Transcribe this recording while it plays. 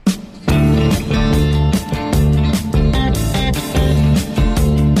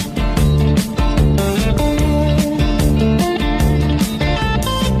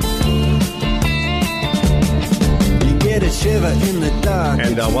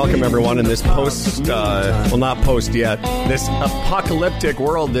Welcome, everyone, in this not post yet, this apocalyptic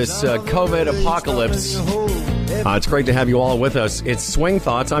world, this COVID apocalypse. It's great to have you all with us. It's Swing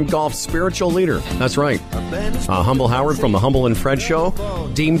Thoughts. I'm golf's spiritual leader. That's right. Humble Howard from the Humble and Fred Show,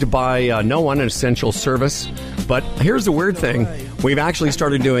 deemed by no one an essential service. But here's the weird thing. We've actually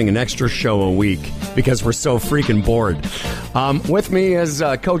started doing an extra show a week because we're so freaking bored. With me is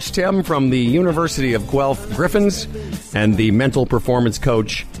Coach Tim from the University of Guelph Griffins and the mental performance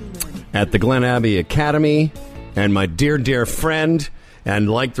coach at the Glen Abbey Academy, and my dear, dear friend. And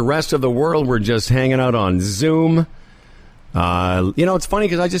like the rest of the world, we're just hanging out on Zoom. It's funny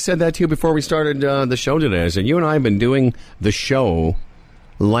because I just said that to you before we started the show today. I said, you and I have been doing the show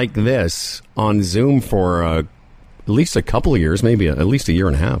like this on Zoom for at least a couple of years, maybe at least a year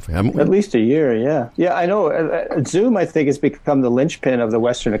and a half, haven't we? At least a year, yeah. Yeah, I know. Zoom, I think, has become the linchpin of the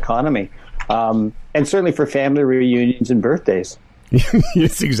Western economy, and certainly for family reunions and birthdays.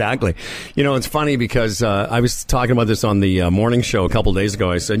 Yes, exactly. It's funny because I was talking about this on the morning show a couple days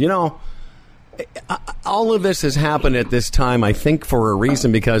ago. I said, all of this has happened at this time, I think, for a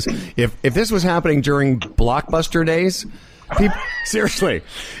reason, because if this was happening during Blockbuster days, seriously,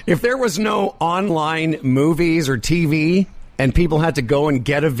 if there was no online movies or TV and people had to go and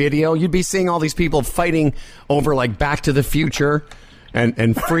get a video, you'd be seeing all these people fighting over like Back to the Future and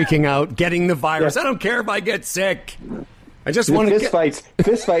freaking out, getting the virus. Yeah. I don't care if I get sick. I just want fist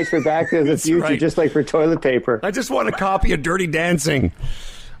fights for Back to the Future, right. Just like for toilet paper. I just want a copy of Dirty Dancing.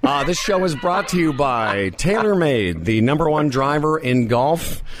 This show is brought to you by TaylorMade, the #1 driver in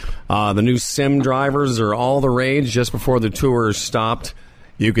golf. The new sim drivers are all the rage. Just before the tour stopped,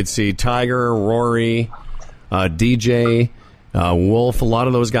 you could see Tiger, Rory, DJ, Wolf, a lot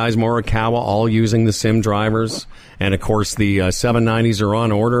of those guys, Morikawa, all using the sim drivers. And, of course, the 790s are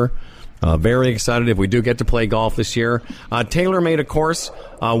on order. Very excited if we do get to play golf this year. TaylorMade, of course,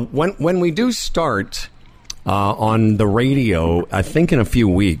 when we do start on the radio, I think in a few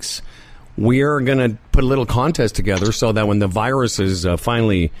weeks, we're going to put a little contest together so that when the virus is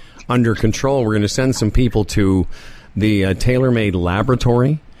finally under control, we're going to send some people to the TaylorMade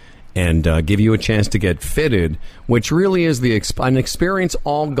laboratory and give you a chance to get fitted, which really is an experience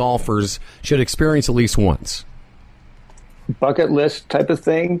all golfers should experience at least once. Bucket list type of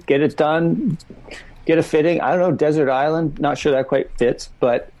thing. Get it done. Get a fitting. I don't know, desert island. Not sure that quite fits,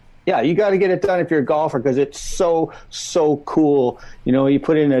 but yeah, you got to get it done if you're a golfer because it's so cool. You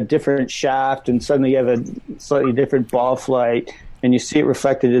put in a different shaft and suddenly you have a slightly different ball flight and you see it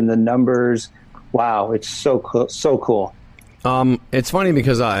reflected in the numbers. Wow, it's so cool. It's funny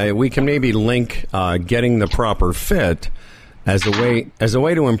because we can maybe link getting the proper fit as a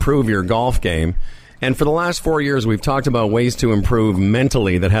way to improve your golf game. And for the last 4 years, we've talked about ways to improve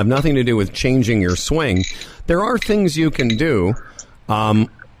mentally that have nothing to do with changing your swing. There are things you can do that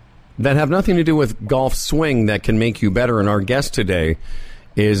have nothing to do with golf swing that can make you better. And our guest today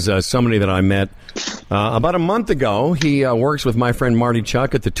is somebody that I met about a month ago. He works with my friend Marty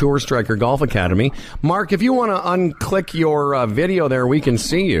Chuck at the Tour Striker Golf Academy. Mark, if you want to unclick your video there, we can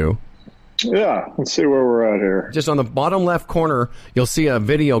see you. Yeah, let's see where we're at here. Just on the bottom left corner, you'll see a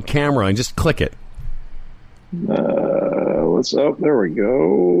video camera, and just click it. What's up? There we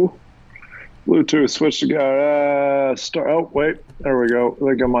go. Bluetooth switch to start. Oh, wait. There we go. I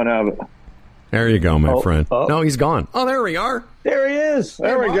think I might have it. There you go, my friend. No, he's gone. Oh, there we are. There he is.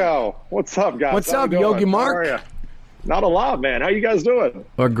 There we go. What's up, guys? What's up, Yogi Mark? How are you? Not a lot, man. How you guys doing?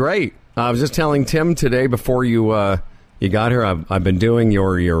 Well, great. I was just telling Tim today before you got here, I've been doing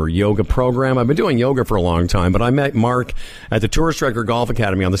your yoga program. I've been doing yoga for a long time, but I met Mark at the Tour Striker Golf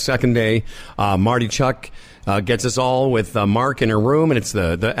Academy on the second day. Marty Chuck gets us all with Mark in a room, and it's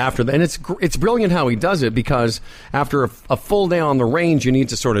and it's brilliant how he does it because after a full day on the range, you need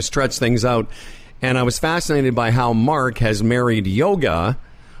to sort of stretch things out. And I was fascinated by how Mark has married yoga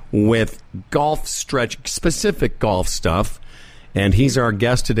with specific golf stuff. And he's our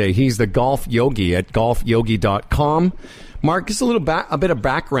guest today. He's the Golf Yogi at golfyogi.com. Mark, just a bit of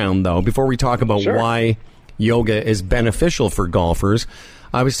background, though, before we talk about why yoga is beneficial for golfers.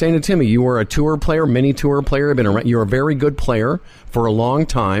 I was saying to Timmy, you were a tour player, mini tour player. You're a very good player for a long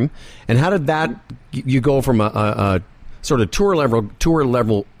time. And how did that you go from a sort of tour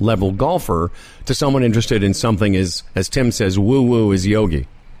level golfer to someone interested in something as Tim says, woo woo as yogi?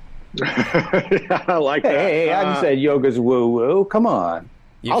 Yeah, I like that. Hey, I haven't said yoga's woo woo. Come on.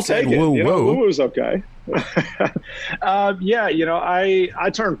 I'll take it. Woo woo woo's okay. I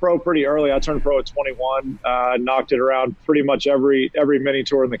turned pro pretty early. I turned pro at 21. Knocked it around pretty much every mini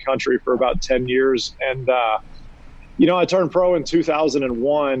tour in the country for about 10 years. And I turned pro in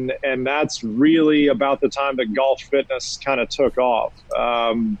 2001, and that's really about the time that golf fitness kind of took off.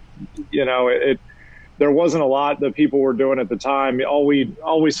 There wasn't a lot that people were doing at the time. All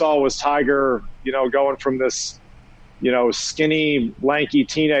we saw was Tiger, going from this, skinny, lanky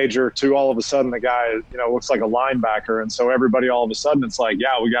teenager to all of a sudden the guy, looks like a linebacker. And so everybody, all of a sudden, it's like,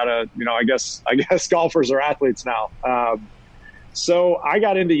 yeah, we gotta, I guess golfers are athletes now. So I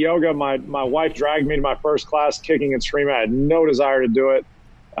got into yoga. My wife dragged me to my first class, kicking and screaming. I had no desire to do it.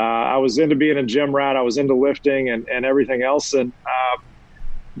 I was into being a gym rat. I was into lifting and everything else. And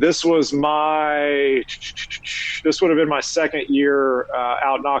this would have been my second year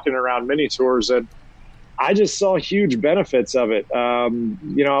out knocking around mini tours. And I just saw huge benefits of it. I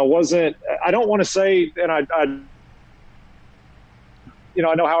don't want to say, and I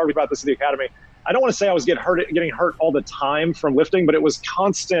know Howard about this at the academy. I don't want to say I was getting hurt all the time from lifting, but it was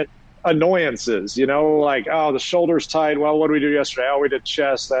constant annoyances, like, oh, the shoulder's tight. Well, what did we do yesterday? Oh, we did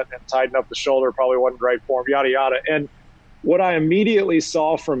chest and tighten up the shoulder. Probably wasn't great for him, yada, yada. And what I immediately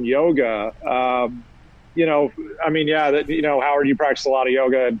saw from yoga, Howard, you practice a lot of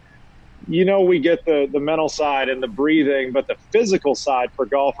yoga, and we get the mental side and the breathing, but the physical side for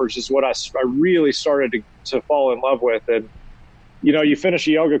golfers is what I really started to fall in love with. And you finish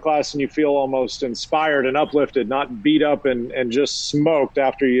a yoga class and you feel almost inspired and uplifted, not beat up and just smoked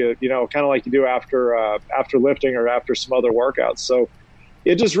after kind of like you do after lifting or after some other workouts. So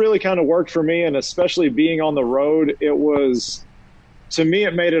it just really kind of worked for me. And especially being on the road, to me,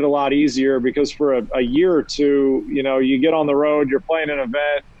 it made it a lot easier because for a year or two, you get on the road, you're playing an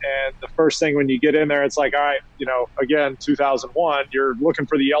event, and the first thing when you get in there, it's like, all right, again, 2001, you're looking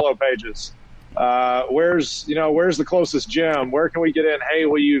for the yellow pages. Where's the closest gym? Where can we get in? Hey,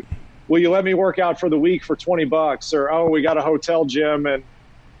 will you let me work out for the week for $20? Or, oh, we got a hotel gym and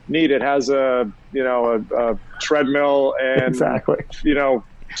it has a treadmill and exactly.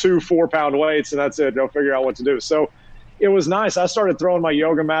 2 4-pound weights, and that's it. They'll figure out what to do. So it was nice. I started throwing my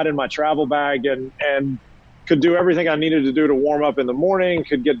yoga mat in my travel bag and could do everything I needed to do to warm up in the morning,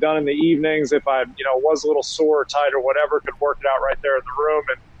 could get done in the evenings. If I, was a little sore or tight or whatever, could work it out right there in the room.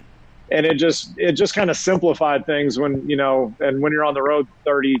 And it just kind of simplified things when, and when you're on the road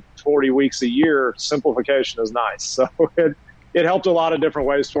 30, 40 weeks a year, simplification is nice. So it helped a lot of different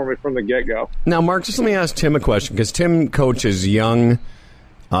ways for me from the get-go. Now, Mark, just let me ask Tim a question, because Tim coaches young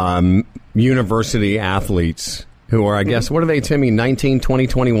university athletes who are, I guess, what are they, Timmy, 19, 20,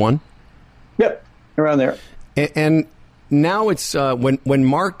 21? Yep, around there. And now it's when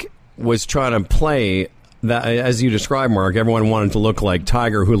Mark was trying to play, that, as you described, Mark, everyone wanted to look like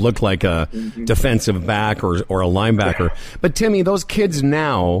Tiger, who looked like a defensive back or a linebacker. But, Timmy, those kids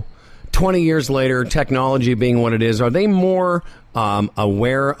now, 20 years later, technology being what it is, are they more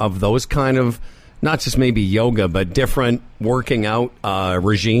aware of those kind of, not just maybe yoga, but different working out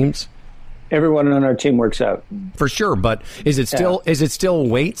regimes? Everyone on our team works out. For sure, but is it still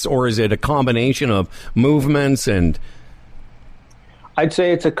weights, or is it a combination of movements and... I'd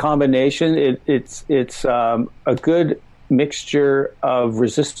say it's a combination. It's a good mixture of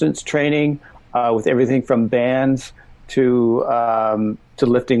resistance training with everything from bands to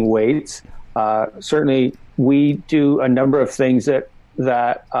lifting weights. Certainly, we do a number of things that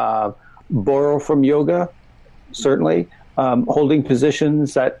borrow from yoga. Certainly, holding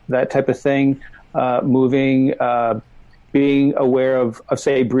positions, that type of thing, moving, being aware of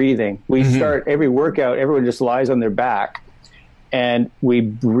say breathing. We start every workout. Everyone just lies on their back. And we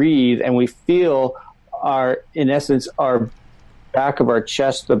breathe, and we feel in essence, our back of our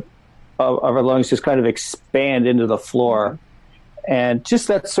chest, of our lungs just kind of expand into the floor. And just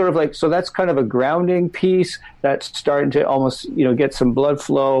that's sort of like, so that's kind of a grounding piece that's starting to almost, get some blood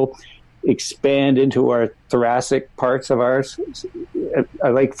flow, expand into our thoracic parts of ours. I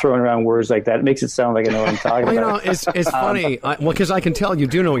like throwing around words like that. It makes it sound like I know what I'm talking about. It's funny. Because I can tell you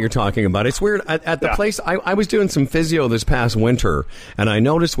do know what you're talking about. It's weird. At the place, I was doing some physio this past winter, and I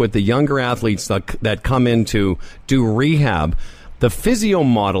noticed with the younger athletes that come in to do rehab, the physio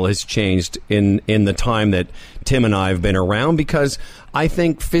model has changed in the time that Tim and I have been around, because I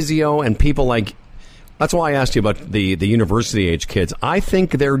think physio and people like... That's why I asked you about the university age kids. I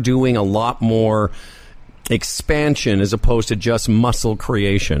think they're doing a lot more expansion as opposed to just muscle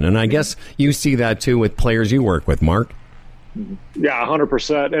creation. And I guess you see that too with players you work with, Mark. Yeah,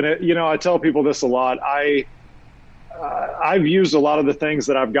 100%. And I tell people this a lot. I've used a lot of the things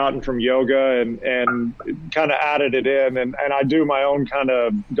that I've gotten from yoga and kind of added it in. And I do my own kind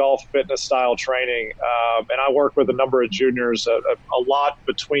of golf fitness style training. And I work with a number of juniors, a lot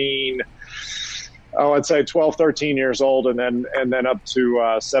between I'd say 12, 13 years old, and then up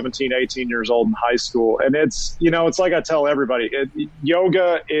to 17, 18 years old in high school. And it's, it's like I tell everybody,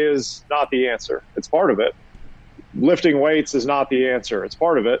 yoga is not the answer. It's part of it. Lifting weights is not the answer. It's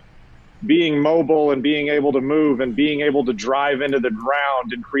part of it. Being mobile and being able to move and being able to drive into the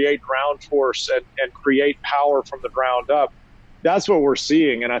ground and create ground force and create power from the ground up, that's what we're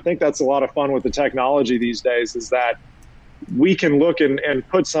seeing. And I think that's a lot of fun with the technology these days, is that we can look and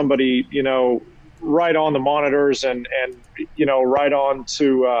put somebody, right on the monitors and right on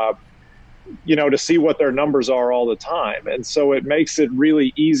to, to see what their numbers are all the time. And so it makes it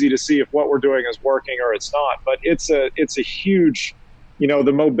really easy to see if what we're doing is working or it's not. But it's a huge,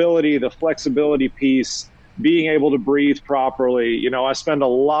 the mobility, the flexibility piece, being able to breathe properly. I spend a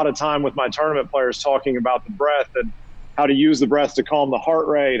lot of time with my tournament players talking about the breath and how to use the breath to calm the heart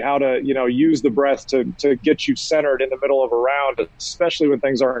rate, how to, use the breath to get you centered in the middle of a round, especially when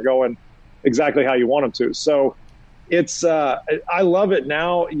things aren't going exactly how you want them to. So it's, I love it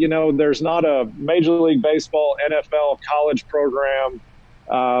now. There's not a Major League Baseball, NFL, college program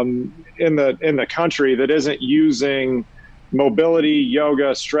in the country that isn't using mobility,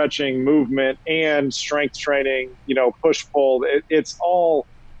 yoga, stretching, movement, and strength training, push pull. It's all,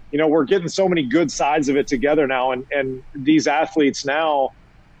 we're getting so many good sides of it together now. And these athletes now,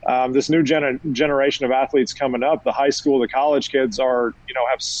 this new generation of athletes coming up, the high school, the college kids are,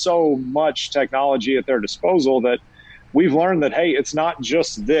 have so much technology at their disposal that we've learned that, hey, it's not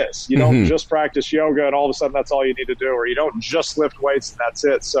just this. You don't just practice yoga and all of a sudden that's all you need to do, or you don't just lift weights and that's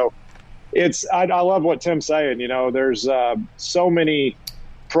it. So I love what Tim's saying. There's so many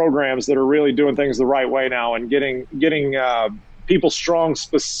programs that are really doing things the right way now and getting people strong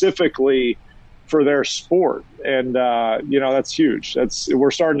specifically for their sport. And, that's huge.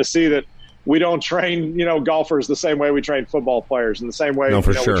 We're starting to see that we don't train, golfers the same way we train football players and the same way we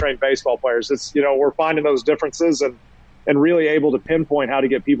train baseball players. It's, we're finding those differences and really able to pinpoint how to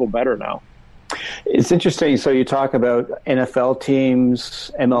get people better now. It's interesting. So you talk about NFL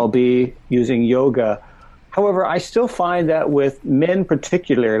teams, MLB using yoga. However, I still find that with men,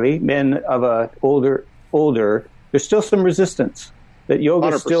 particularly men of a older, there's still some resistance. That yoga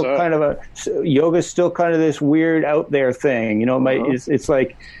is still kind of this weird out there thing. It's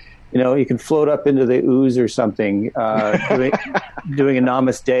like, you can float up into the ooze or something, doing a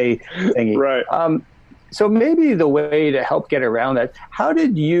namaste thingy. Right. So maybe the way to help get around that, how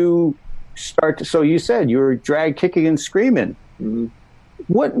did you start so you said you were drag kicking and screaming. Mm-hmm.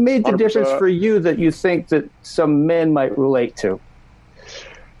 What made the 100%. Difference for you that you think that some men might relate to?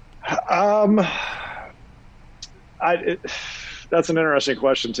 That's an interesting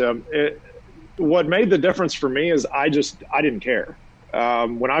question, Tim. What made the difference for me is I didn't care.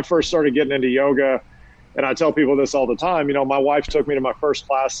 When I first started getting into yoga, and I tell people this all the time, my wife took me to my first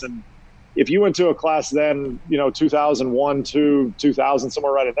class, and if you went to a class then, 2001 to 2000,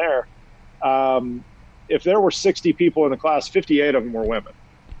 somewhere right in there, if there were 60 people in the class, 58 of them were women.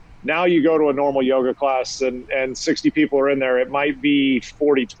 Now you go to a normal yoga class and 60 people are in there. It might be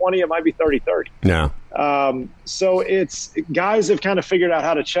 40-20, it might be 30-30. Yeah. So it's guys have kind of figured out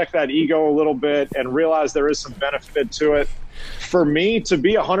how to check that ego a little bit and realize there is some benefit to it. For me, to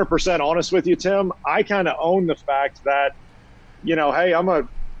be 100% honest with you, Tim, I kind of own the fact that, hey, I'm a,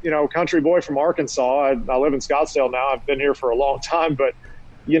 country boy from Arkansas. I live in Scottsdale now. I've been here for a long time, but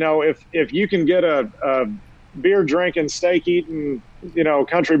if you can get a beer drinking, steak eating,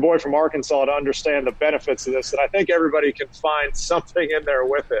 country boy from Arkansas to understand the benefits of this, and I think everybody can find something in there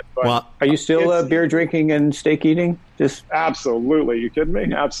with it. But are you still beer drinking and steak eating? Just absolutely. You kidding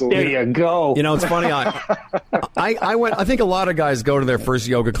me? Absolutely. There you go. It's funny. I went. I think a lot of guys go to their first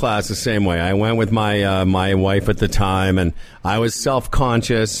yoga class the same way. I went with my my wife at the time, and I was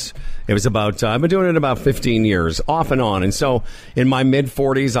self-conscious. It was about, I've been doing it about 15 years, off and on. And so in my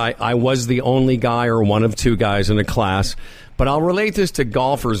mid-40s, I was the only guy or one of two guys in a class. But I'll relate this to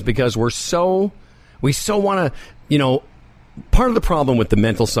golfers because we so want to, part of the problem with the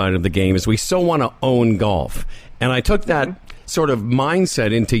mental side of the game is we so want to own golf. And I took that sort of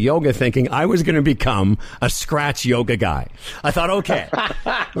mindset into yoga thinking I was going to become a scratch yoga guy. I thought, okay.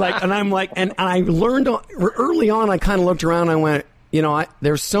 and I learned early on, I kind of looked around and I went,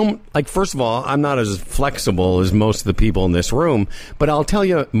 there's some, first of all, I'm not as flexible as most of the people in this room, but I'll tell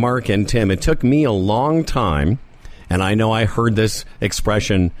you, Mark and Tim, it took me a long time, and I know I heard this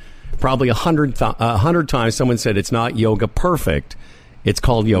expression probably 100 times. Someone said it's not yoga perfect. It's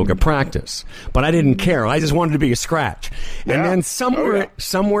called yoga practice. But I didn't care. I just wanted to be a scratch. Yeah. And then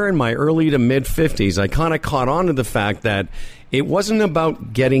somewhere in my early to mid-50s, I kind of caught on to the fact that it wasn't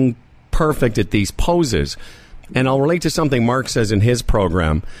about getting perfect at these poses. And I'll relate to something Mark says in his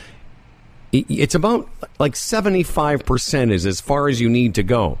program. it's about like 75% is as far as you need to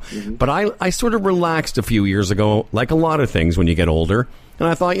go. But I sort of relaxed a few years ago, like a lot of things when you get older. And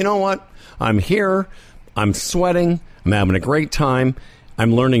I thought, you know what? I'm here. I'm sweating. I'm having a great time.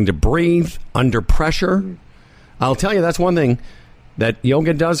 I'm learning to breathe under pressure. I'll tell you, that's one thing that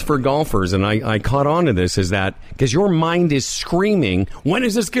yoga does for golfers, and I caught on to this, is that because your mind is screaming, when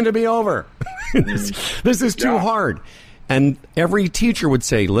is this going to be over? This is too hard. And every teacher would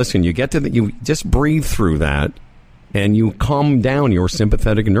say, listen, you get to you just breathe through that, and you calm down your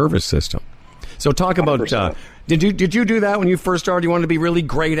sympathetic nervous system. So talk about, did you do that when you first started? You wanted to be really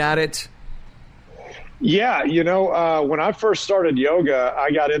great at it? Yeah, when I first started yoga, I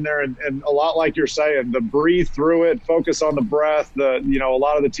got in there and a lot like you're saying, the breathe through it, focus on the breath. A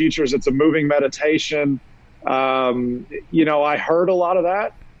lot of the teachers, it's a moving meditation. I heard a lot of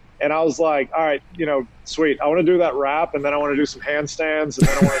that, and I was like, all right, sweet. I want to do that rap, and then I want to do some handstands, and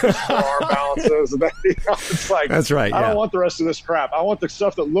then I want to do some arm balances. And then, it's like, that's right. I don't want the rest of this crap. I want the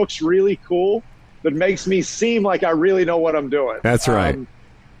stuff that looks really cool, that makes me seem like I really know what I'm doing. That's right.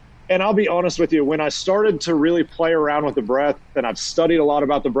 And I'll be honest with you, when I started to really play around with the breath, and I've studied a lot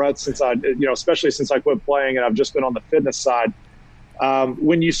about the breath since especially since I quit playing, and I've just been on the fitness side.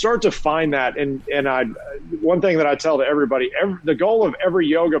 When you start to find that, one thing that I tell to everybody, the goal of every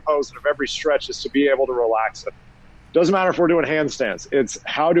yoga pose and of every stretch is to be able to relax it. Doesn't matter if we're doing handstands. It's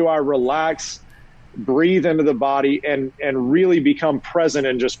how do I relax, breathe into the body, and really become present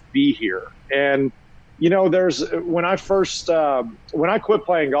and just be here. And when I quit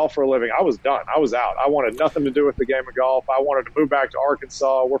playing golf for a living, I was done. I was out. I wanted nothing to do with the game of golf. I wanted to move back to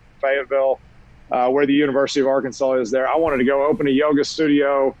Arkansas. We're from Fayetteville, where the University of Arkansas is there. I wanted to go open a yoga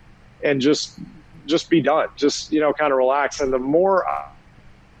studio and just be done. Just, kind of relax. And the more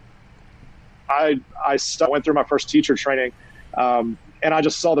I went through my first teacher training, and I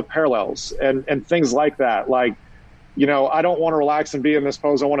just saw the parallels and things like that. Like, I don't want to relax and be in this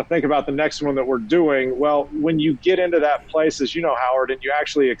pose. I want to think about the next one that we're doing. Well, when you get into that place, as you know, Howard, and you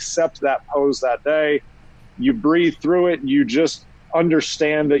actually accept that pose that day, you breathe through it, you just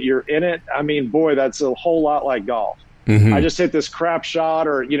understand that you're in it. I mean, boy, that's a whole lot like golf. I just hit this crap shot,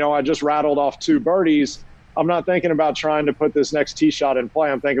 or, I just rattled off 2 birdies. I'm not thinking about trying to put this next tee shot in play.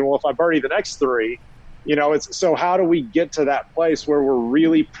 I'm thinking, well, if I birdie the next 3, so how do we get to that place where we're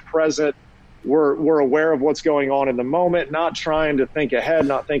really present? We're aware of what's going on in the moment, not trying to think ahead,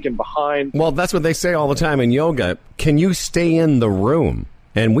 not thinking behind. Well, that's what they say all the time in yoga. Can you stay in the room?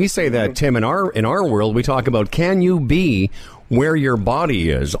 And we say that, Tim, in our world, we talk about, can you be where your body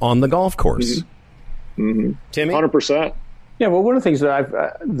is on the golf course? Timmy? 100%. Yeah, well, one of the things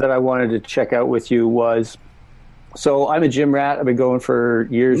that I wanted to check out with you was, so I'm a gym rat. I've been going for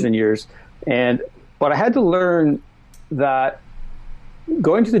years and years, but I had to learn that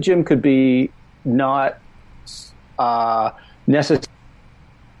going to the gym could be not necessary.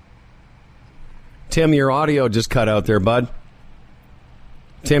 Tim, your audio just cut out there, bud.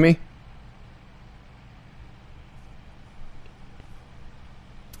 Timmy?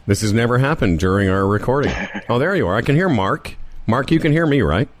 This has never happened during our recording. Oh, there you are. I can hear Mark. Mark, you can hear me,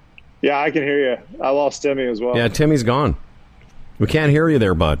 right? Yeah, I can hear you. I lost Timmy as well. Yeah, Timmy's gone. We can't hear you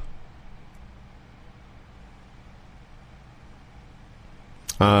there, bud.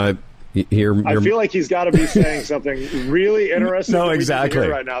 I feel like he's got to be saying something really interesting. No, exactly.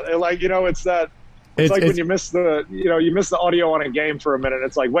 Right now, it's that. It's like when you miss the audio on a game for a minute.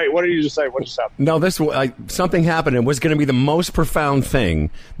 It's like, wait, what did you just say? What just happened? No, something happened. It was going to be the most profound thing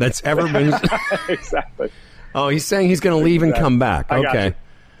that's ever been. Exactly. Oh, he's saying he's going to leave and come back. Okay.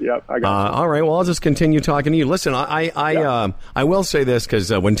 Yep, I got you. All right. Well, I'll just continue talking to you. Listen, I will say this, because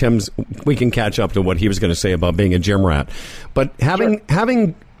when we can catch up to what he was going to say about being a gym rat, but having,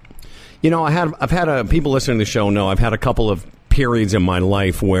 I've had people listening to the show know I've had a couple of periods in my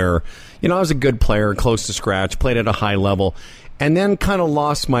life where, I was a good player, close to scratch, played at a high level, and then kind of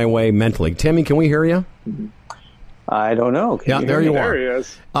lost my way mentally. Timmy, can we hear you? I don't know. There you are. There he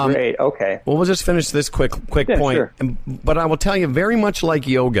is. Great. Okay. Well, we'll just finish this quick point. Sure. But I will tell you, very much like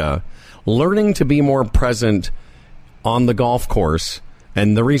yoga, learning to be more present on the golf course.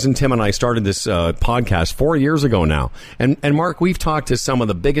 And the reason Tim and I started this podcast 4 years ago now. And Mark, we've talked to some of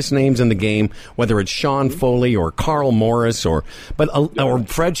the biggest names in the game, whether it's Sean Foley or Carl Morris or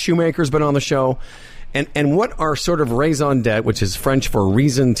Fred Shoemaker's been on the show. And what our sort of raison d'etre, which is French for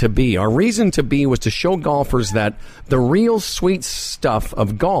reason to be, our reason to be was to show golfers that the real sweet stuff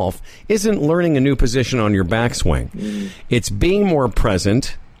of golf isn't learning a new position on your backswing. It's being more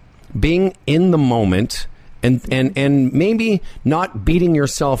present, being in the moment, and maybe not beating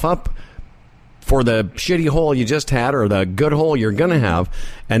yourself up for the shitty hole you just had or the good hole you're going to have.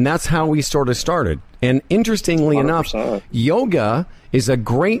 And that's how we sort of started. And interestingly 100%. enough, yoga is a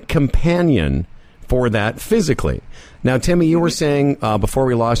great companion for that physically. Now, Timmy, you were saying before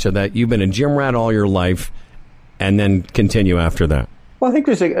we lost you that you've been a gym rat all your life and then continue after that. Well, I think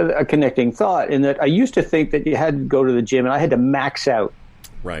there's a connecting thought in that I used to think that you had to go to the gym and I had to max out.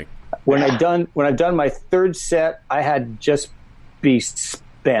 Right. When I've done my third set, I had just be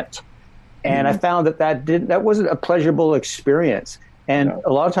spent. And I found that wasn't a pleasurable experience. And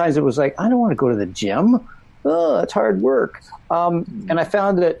a lot of times it was like, I don't want to go to the gym. Oh, it's hard work. And I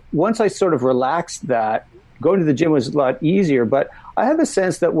found that once I sort of relaxed that, going to the gym was a lot easier. But I have a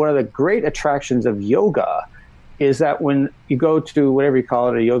sense that one of the great attractions of yoga is that when you go to whatever you call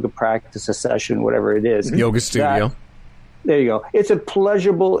it, a yoga practice, a session, whatever it is. Yoga studio. There you go. It's a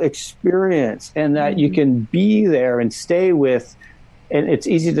pleasurable experience, and that you can be there and stay with, and it's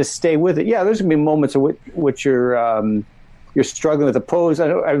easy to stay with it. Yeah, there's going to be moments in which you're struggling with the pose.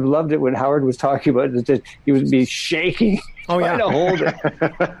 I loved it when Howard was talking about it, that he would be shaking. Oh, yeah. Trying to hold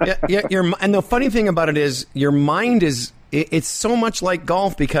it. Yeah. And the funny thing about it is your mind is, it's so much like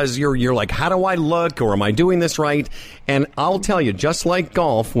golf because you're like, how do I look, or am I doing this right? And I'll tell you, just like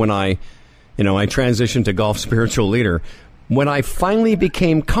golf, when I transitioned to golf spiritual leader, when I finally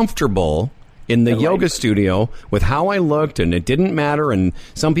became comfortable in the yoga studio with how I looked, and it didn't matter, and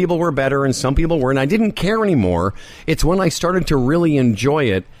some people were better and some people weren't, I didn't care anymore. It's when I started to really enjoy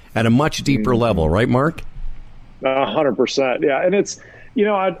it at a much deeper level, right, Mark? 100%. Yeah. And it's,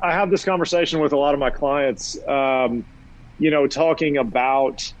 I have this conversation with a lot of my clients, talking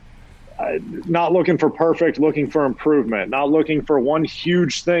about not looking for perfect, looking for improvement, not looking for one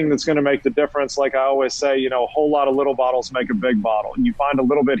huge thing that's going to make the difference. Like I always say, a whole lot of little bottles make a big bottle. You find a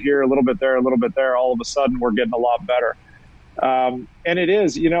little bit here, a little bit there, a little bit there. All of a sudden, we're getting a lot better. And it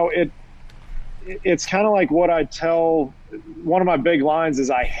is, it's kind of like what I tell. One of my big lines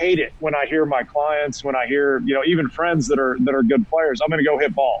is I hate it when I hear my clients, when I hear, even friends that are good players, I'm going to go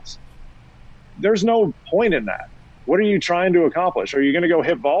hit balls. There's no point in that. What are you trying to accomplish? Are you going to go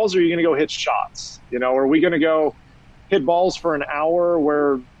hit balls, or are you going to go hit shots? Are we going to go hit balls for an hour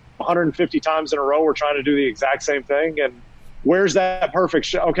where 150 times in a row we're trying to do the exact same thing? And where's that perfect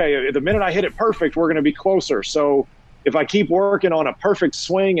shot? Okay, the minute I hit it perfect, we're going to be closer. So if I keep working on a perfect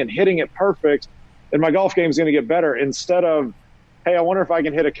swing and hitting it perfect, then my golf game is going to get better, instead of, hey, I wonder if I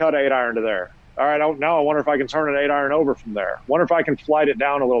can hit a cut 8-iron to there. All right, now I wonder if I can turn an 8-iron over from there. I wonder if I can flight it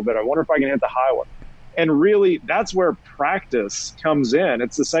down a little bit. I wonder if I can hit the high one. And really, that's where practice comes in.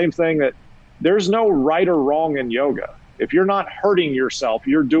 It's the same thing that there's no right or wrong in yoga. If you're not hurting yourself,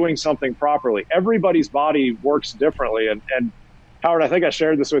 you're doing something properly. Everybody's body works differently. And Howard, I think I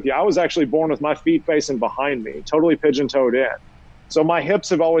shared this with you. I was actually born with my feet facing behind me, totally pigeon-toed in. So my hips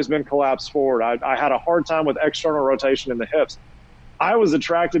have always been collapsed forward. I had a hard time with external rotation in the hips. I was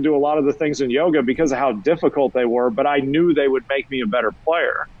attracted to a lot of the things in yoga because of how difficult they were, but I knew they would make me a better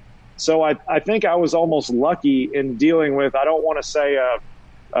player. So I think I was almost lucky in dealing with, I don't want to say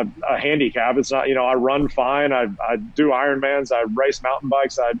a handicap. It's not, I run fine. I do Ironmans. I race mountain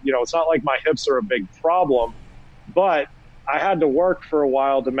bikes. It's not like my hips are a big problem, but I had to work for a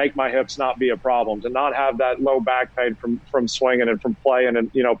while to make my hips not be a problem, to not have that low back pain from swinging and from playing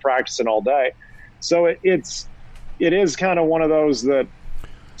and, practicing all day. So it is kind of one of those that,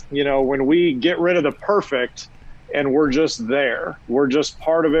 when we get rid of the perfect, and we're just there. We're just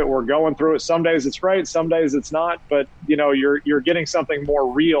part of it. We're going through it. Some days it's great, some days it's not. But you're getting something more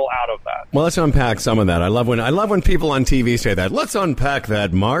real out of that. Well, let's unpack some of that. I love when people on TV say that. Let's unpack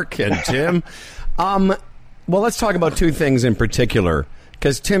that, Mark and Tim. Well, let's talk about two things in particular,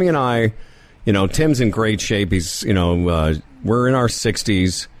 because Timmy and I, Tim's in great shape. He's, we're in our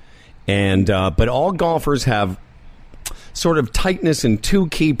 60s, and but all golfers have sort of tightness in two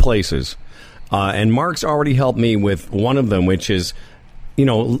key places. And Mark's already helped me with one of them, which is,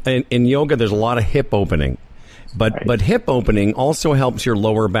 in yoga, there's a lot of hip opening. But hip opening also helps your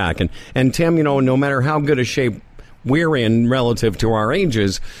lower back. And Tim, no matter how good a shape we're in relative to our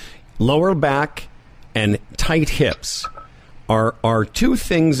ages, lower back and tight hips are two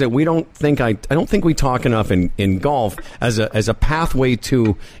things that we don't think I don't think we talk enough in golf as a pathway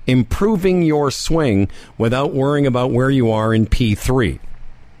to improving your swing without worrying about where you are in P3.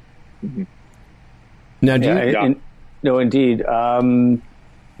 Mm-hmm. Now, no, indeed.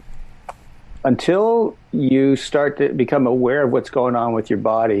 Until you start to become aware of what's going on with your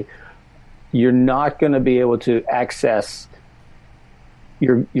body, you're not going to be able to access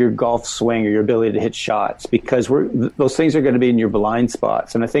your golf swing or your ability to hit shots, because those things are going to be in your blind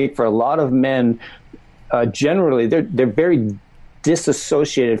spots. And I think for a lot of men, generally, they're very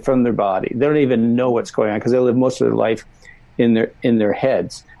disassociated from their body. They don't even know what's going on because they live most of their life in their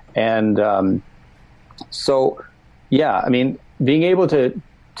heads. And so, yeah, I mean, being able to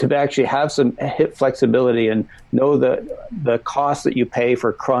actually have some hip flexibility and know the cost that you pay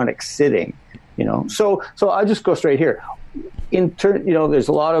for chronic sitting, So I'll just go straight here. There's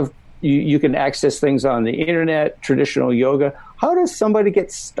a lot of you can access things on the internet, traditional yoga. How does somebody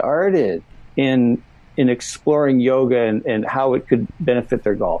get started in exploring yoga and how it could benefit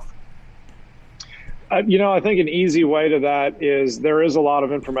their golf? I think an easy way to that is there is a lot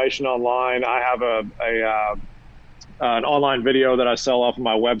of information online. I have an online video that I sell off of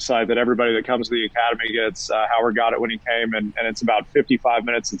my website that everybody that comes to the academy gets. Howard got it when he came, and it's about 55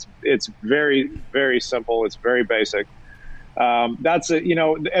 minutes. It's very, very simple. It's very basic. And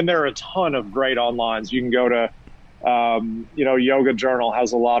there are a ton of great onlines. You can go to, Yoga Journal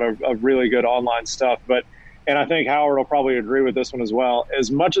has a lot of really good online stuff. And I think Howard will probably agree with this one as well. As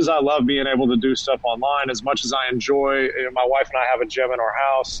much as I love being able to do stuff online, as much as I enjoy, my wife and I have a gym in our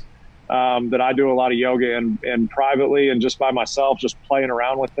house that I do a lot of yoga in privately and just by myself, just playing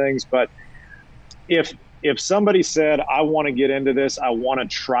around with things. But if somebody said, I want to get into this, I want to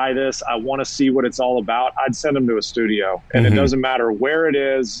try this, I want to see what it's all about, I'd send them to a studio. And It doesn't matter where it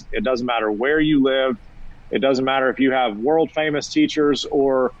is. It doesn't matter where you live. It doesn't matter if you have world famous teachers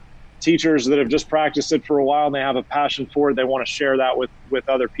or teachers that have just practiced it for a while and they have a passion for it. They want to share that with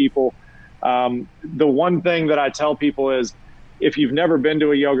other people. The one thing that I tell people is if you've never been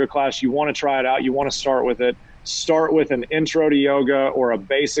to a yoga class, you want to try it out, you want to start with it. Start with an intro to yoga or a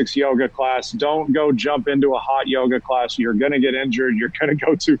basics yoga class. Don't go jump into a hot yoga class. You're going to get injured. You're going to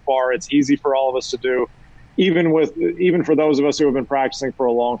go too far. It's easy for all of us to do. Even for those of us who have been practicing for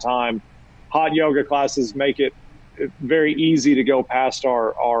a long time, hot yoga classes make it very easy to go past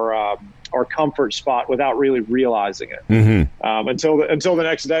our comfort spot without really realizing it. Until the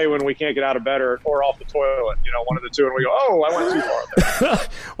next day when we can't get out of bed or off the toilet, one of the two, and we go, "Oh, I went too far."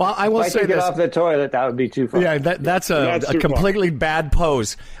 Well, I will say get off the toilet, that would be too far. Yeah, that's a completely bad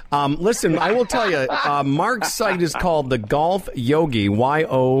pose. Listen, I will tell you, Mark's site is called The Golf Yogi,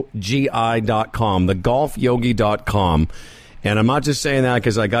 YOGI.com, thegolfyogi.com. And I'm not just saying that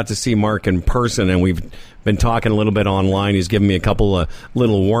because I got to see Mark in person and we've been talking a little bit online. He's given me a couple of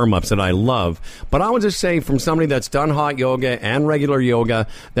little warm-ups that I love. But I would just say from somebody that's done hot yoga and regular yoga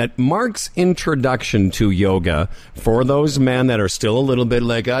that Mark's introduction to yoga for those men that are still a little bit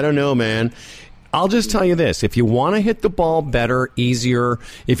like, I don't know, man. I'll just tell you this. If you want to hit the ball better, easier,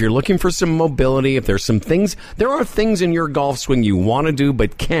 if you're looking for some mobility, if there's some things, there are things in your golf swing you want to do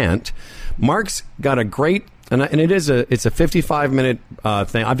but can't. Mark's got a great... And it's a 55-minute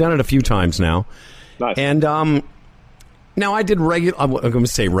thing. I've done it a few times now. Nice. And now I did I'm going to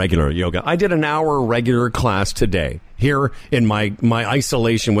say regular yoga. I did an hour regular class today here in my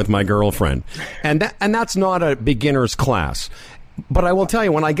isolation with my girlfriend. And that's not a beginner's class. But I will tell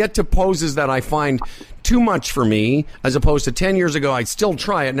you, when I get to poses that I find too much for me, as opposed to 10 years ago, I'd still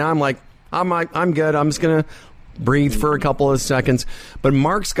try it. Now I'm like, I'm good. I'm just going to breathe for a couple of seconds. But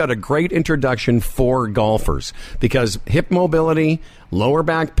Mark's got a great introduction for golfers because hip mobility, lower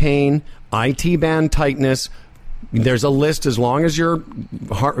back pain, IT band tightness. There's a list as long as your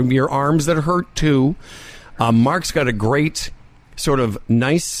arms that hurt too. Mark's got a great sort of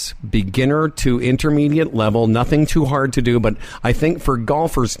nice beginner to intermediate level, nothing too hard to do. But I think for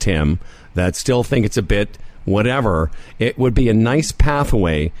golfers, Tim, that still think it's a bit whatever, it would be a nice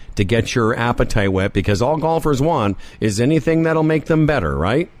pathway to get your appetite whet because all golfers want is anything that'll make them better,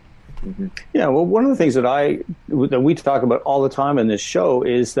 right? Yeah, well, one of the things that we talk about all the time in this show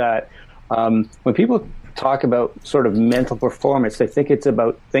is that when people talk about sort of mental performance, they think it's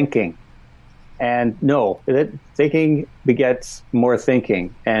about thinking. And no, thinking begets more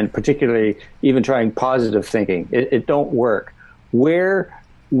thinking, and particularly even trying positive thinking. It don't work. Where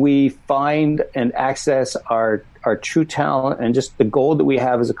we find and access our true talent and just the goal that we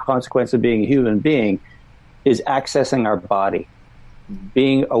have as a consequence of being a human being is accessing our body,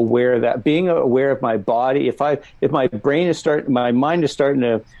 being aware of my body. If my mind is starting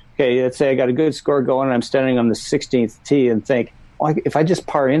to, okay, let's say I got a good score going and I'm standing on the 16th tee and think, if I just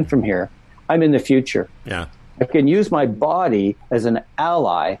par in from here, I'm in the future. Yeah. I can use my body as an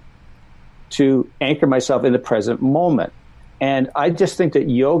ally to anchor myself in the present moment. And I just think that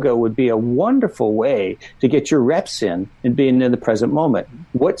yoga would be a wonderful way to get your reps in and being in the present moment.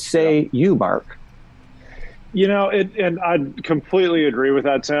 What say you, Mark? And I completely agree with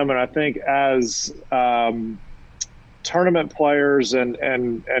that, Tim. And I think as tournament players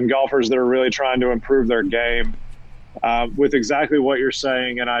and golfers that are really trying to improve their game, with exactly what you're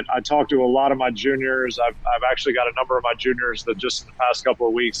saying. And I talked to a lot of my juniors. I've actually got a number of my juniors that just in the past couple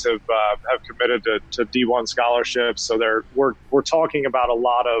of weeks have committed to D1 scholarships. So we're talking about a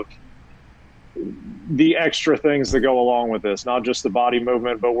lot of the extra things that go along with this, not just the body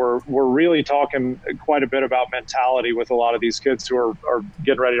movement, but we're really talking quite a bit about mentality with a lot of these kids who are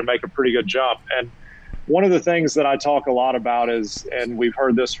getting ready to make a pretty good jump. And one of the things that I talk a lot about is, and we've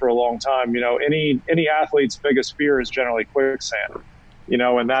heard this for a long time, any athlete's biggest fear is generally quicksand,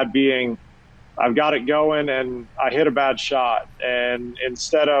 and that being, I've got it going and I hit a bad shot. And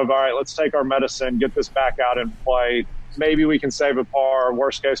instead of, all right, let's take our medicine, get this back out and play, maybe we can save a par.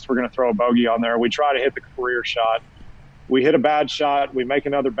 Worst case, we're going to throw a bogey on there. We try to hit the career shot. We hit a bad shot. We make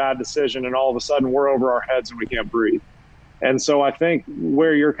another bad decision, and all of a sudden we're over our heads and we can't breathe. And so I think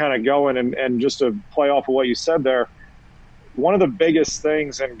where you're kind of going, and just to play off of what you said there, one of the biggest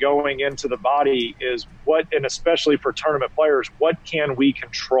things in going into the body is and especially for tournament players, what can we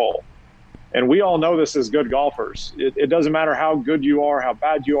control? And we all know this as good golfers. It doesn't matter how good you are, how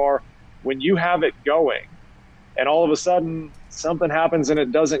bad you are. When you have it going, and all of a sudden something happens and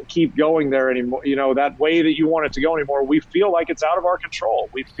it doesn't keep going there anymore, that way that you want it to go anymore, we feel like it's out of our control.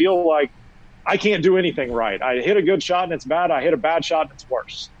 We feel like I can't do anything right. I hit a good shot and it's bad. I hit a bad shot and it's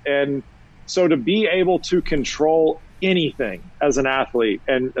worse. And so to be able to control anything as an athlete,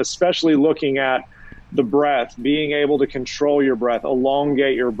 and especially looking at the breath, being able to control your breath,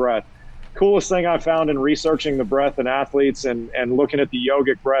 elongate your breath. Coolest thing I found in researching the breath in athletes and looking at the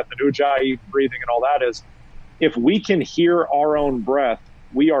yogic breath and ujjayi breathing and all that is, if we can hear our own breath,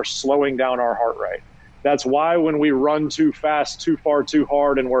 we are slowing down our heart rate. That's why when we run too fast, too far, too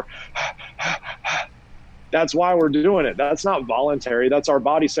hard, and that's why we're doing it. That's not voluntary. That's our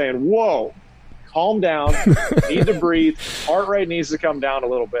body saying, whoa, calm down, need to breathe, heart rate needs to come down a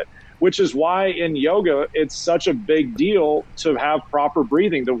little bit, which is why in yoga, it's such a big deal to have proper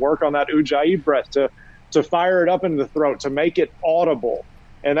breathing, to work on that ujjayi breath, to fire it up in the throat, to make it audible.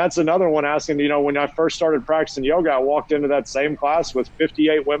 And that's another one asking, when I first started practicing yoga, I walked into that same class with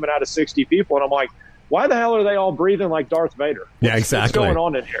 58 women out of 60 people. And I'm like, why the hell are they all breathing like Darth Vader? Yeah, exactly. What's going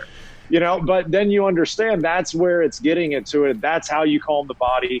on in here? But then you understand that's where it's getting into it. That's how you calm the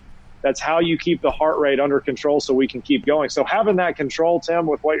body. That's how you keep the heart rate under control so we can keep going. So having that control, Tim,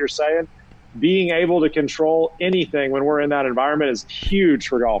 with what you're saying, being able to control anything when we're in that environment is huge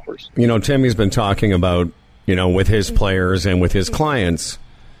for golfers. Timmy's been talking about, with his players and with his clients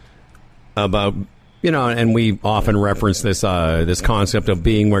about, and we often reference this concept of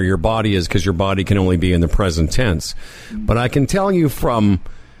being where your body is, because your body can only be in the present tense. But I can tell you from,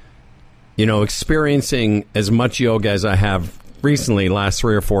 experiencing as much yoga as I have recently, last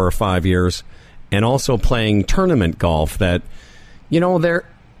 3 or 4 or 5 years, and also playing tournament golf, that,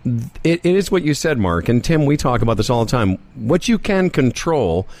 it is what you said, Mark, and Tim, we talk about this all the time. What you can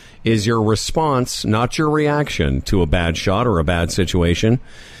control is your response, not your reaction to a bad shot or a bad situation.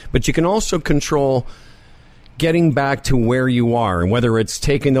 But you can also control getting back to where you are, and whether it's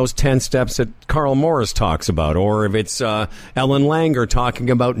taking those 10 steps that Carl Morris talks about, or if it's Ellen Langer talking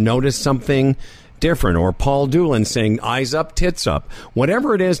about notice something different, or Paul Doolin saying eyes up, tits up.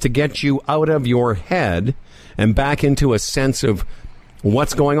 Whatever it is to get you out of your head and back into a sense of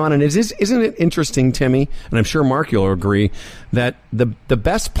what's going on. And isn't it interesting, Timmy, and I'm sure Mark you'll agree, that the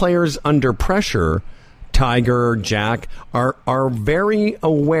best players under pressure, Tiger, Jack, are very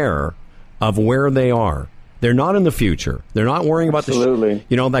aware of where they are. They're not in the future. They're not worrying about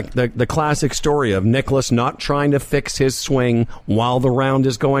the classic story of Nicklaus not trying to fix his swing while the round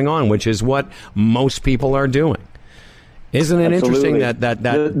is going on, which is what most people are doing. Isn't it interesting that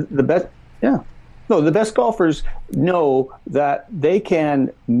the best? Yeah. No, the best golfers know that they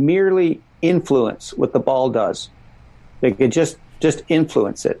can merely influence what the ball does. They can just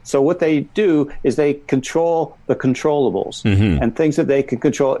influence it. So what they do is they control the controllables, and things that they can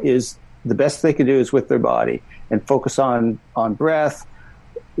control is the best they can do is with their body and focus on breath,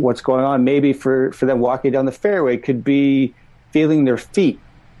 what's going on. Maybe for them walking down the fairway could be feeling their feet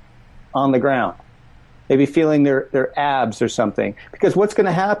on the ground, maybe feeling their abs or something. Because what's going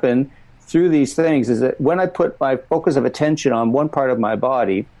to happen through these things is that when I put my focus of attention on one part of my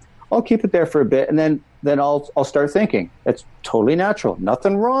body, I'll keep it there for a bit, and then I'll start thinking. It's totally natural.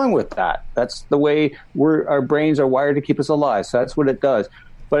 Nothing wrong with that. That's the way our brains are wired to keep us alive. So that's what it does.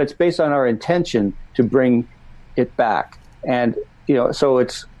 But it's based on our intention to bring it back. And so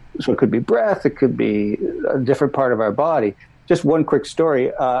it could be breath, it could be a different part of our body. Just one quick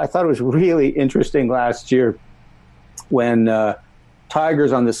story. I thought it was really interesting last year when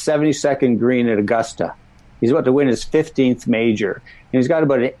Tiger's on the 72nd green at Augusta. He's about to win his 15th major. And he's got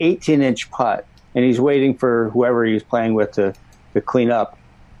about an 18-inch putt. and he's waiting for whoever he's playing with to clean up.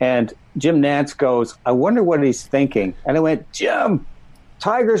 And Jim Nantz goes, I wonder what he's thinking. And I went, Jim,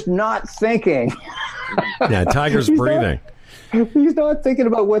 Tiger's not thinking. Yeah, Tiger's breathing. He's not thinking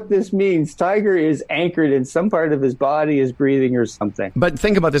about what this means. Tiger is anchored in some part of his body, is breathing or something. But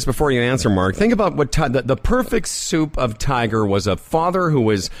think about this before you answer, Mark. Think about what the perfect soup of Tiger was: a father who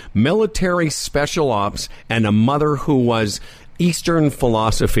was military special ops and a mother who was Eastern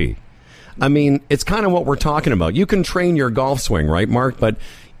philosophy. I mean, it's kind of what we're talking about. You can train your golf swing, right, Mark? But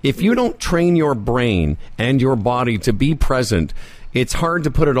if you don't train your brain and your body to be present, it's hard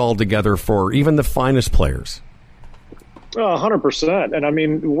to put it all together for even the finest players. 100%. And I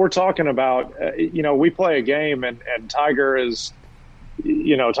mean, we're talking about, we play a game and Tiger is,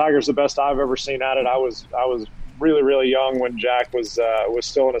 Tiger's the best I've ever seen at it. I was really, really young when Jack was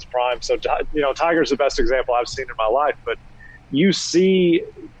still in his prime. So, Tiger's the best example I've seen in my life. But you see,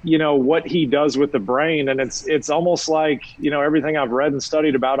 what he does with the brain, and it's almost like, everything I've read and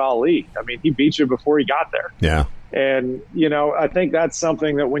studied about Ali. I mean, he beat you before he got there. Yeah. And, I think that's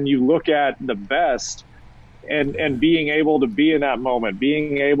something that when you look at the best, and being able to be in that moment,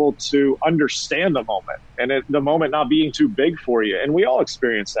 being able to understand the moment, and the moment not being too big for you. And we all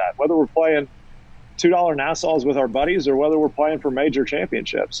experience that, whether we're playing $2 Nassaus with our buddies or whether we're playing for major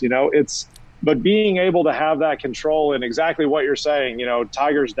championships. But being able to have that control and exactly what you're saying,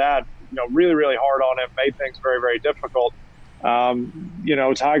 Tiger's dad, really, really hard on him, made things very, very difficult.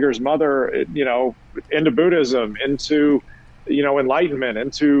 Tiger's mother, into Buddhism, into enlightenment,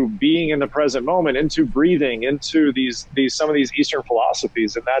 into being in the present moment, into breathing, into some of these Eastern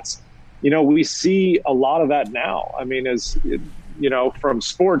philosophies. And that's, we see a lot of that now. I mean, from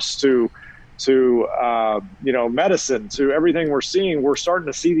sports to medicine, to everything we're seeing, we're starting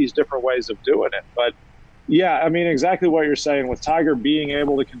to see these different ways of doing it. But yeah, I mean, exactly what you're saying with Tiger being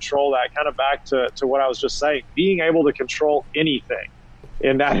able to control that, kind of back to what I was just saying, being able to control anything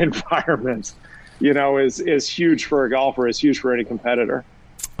in that environment, is huge for a golfer, is huge for any competitor.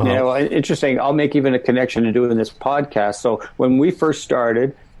 Yeah, well, interesting. I'll make even a connection to doing this podcast. So when we first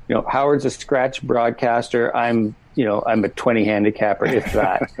started, Howard's a scratch broadcaster. I'm a 20 handicapper, if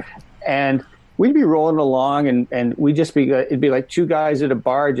that. And we'd be rolling along and we'd just it'd be like two guys at a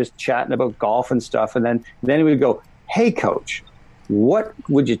bar just chatting about golf and stuff. And then we'd go, hey, coach, what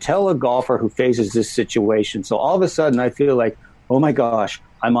would you tell a golfer who faces this situation? So all of a sudden I feel like, oh my gosh,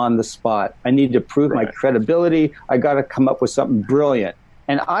 I'm on the spot. I need to prove my credibility. I got to come up with something brilliant.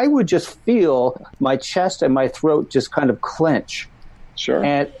 And I would just feel my chest and my throat just kind of clench. Sure.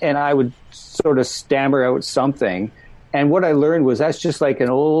 And I would sort of stammer out something. And what I learned was that's just like an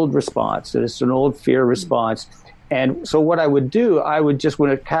old response. It's an old fear response. And so what I would do, I would just,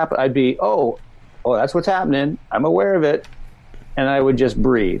 when it happened, I'd be, oh, that's what's happening. I'm aware of it. And I would just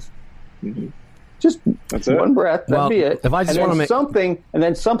breathe. Mm-hmm. Just one breath, that'd be it. If I just want to make something, and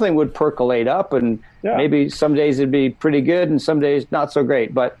then something would percolate up, and maybe some days it'd be pretty good, and some days not so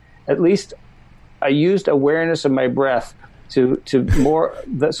great. But at least I used awareness of my breath to more.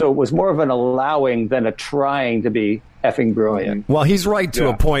 So it was more of an allowing than a trying to be effing brilliant. Well, he's right to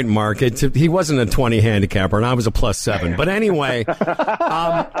a point, Mark. He wasn't a 20 handicapper, and I was a +7. But anyway,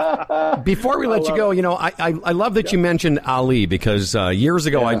 before we let you go, I love that you mentioned Ali, because years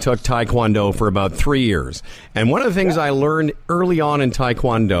ago I took Taekwondo for about 3 years. And one of the things I learned early on in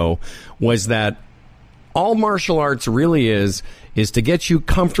Taekwondo was that all martial arts really is to get you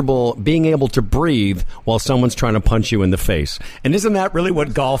comfortable being able to breathe while someone's trying to punch you in the face. And isn't that really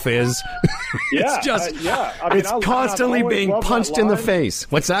what golf is? Yeah. It's just, I mean, it's constantly being punched in the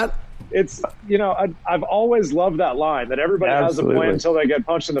face. What's that? It's, I've always loved that line that everybody has a plan until they get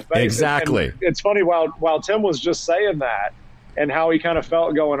punched in the face. Exactly. And it's funny, while Tim was just saying that and how he kind of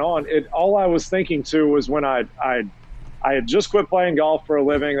felt going on, all I was thinking too was when I had just quit playing golf for a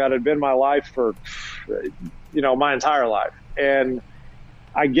living. That had been my life for, my entire life. And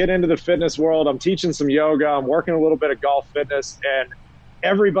I get into the fitness world. I'm teaching some yoga. I'm working a little bit of golf fitness. And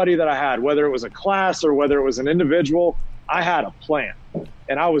everybody that I had, whether it was a class or whether it was an individual, I had a plan.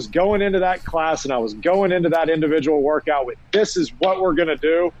 And I was going into that class and I was going into that individual workout with, this is what we're going to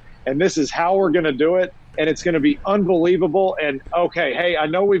do. And this is how we're going to do it. And it's going to be unbelievable. And okay, hey, I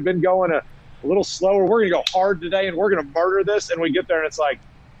know we've been going a little slower. We're going to go hard today and we're going to murder this. And we get there and it's like,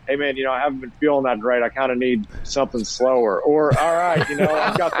 hey man, I haven't been feeling that great. I kind of need something slower. Or, all right,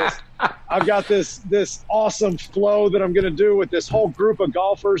 I've got this awesome flow that I'm going to do with this whole group of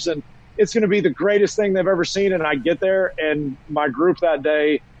golfers, and it's going to be the greatest thing they've ever seen. And I get there, and my group that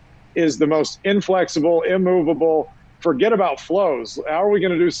day is the most inflexible, immovable. Forget about flows. How are we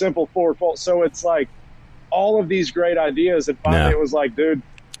going to do simple forward fold? So it's like all of these great ideas, and finally it was like, dude,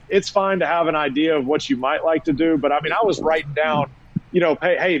 it's fine to have an idea of what you might like to do. But I mean, I was writing down,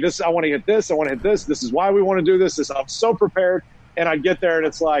 hey, this, I want to hit this. I want to hit this. This is why we want to do this. I'm so prepared. And I'd get there and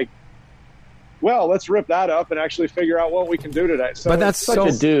it's like, well, let's rip that up and actually figure out what we can do today. So, but that's such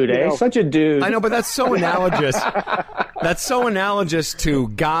a dude, eh? Such a dude. I know, but that's so analogous. That's so analogous to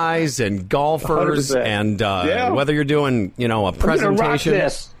guys and golfers 100%. and whether you're doing, a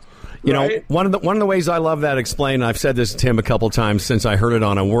presentation. One of the ways I love that explained, I've said this to Tim a couple times since I heard it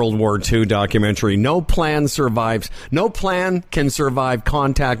on a World War II documentary. No plan can survive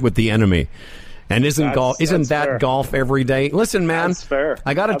contact with the enemy. And isn't that golf every day? Listen, man, that's fair.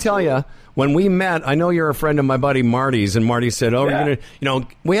 I got to tell you, when we met, I know you're a friend of my buddy Marty's, and Marty said, we're going to,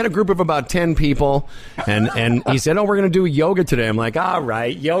 we had a group of about 10 people, and he said, we're going to do yoga today. I'm like, all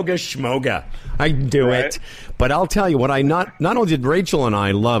right, yoga schmoga. I do it. But I'll tell you what, not only did Rachel and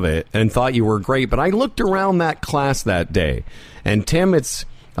I love it and thought you were great, but I looked around that class that day, and Tim, it's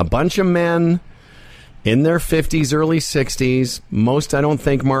a bunch of men in their 50s, early 60s. Most, I don't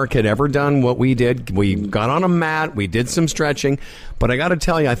think, Mark, had ever done what we did. We got on a mat. We did some stretching. But I got to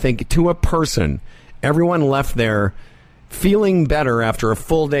tell you, I think to a person, everyone left there feeling better after a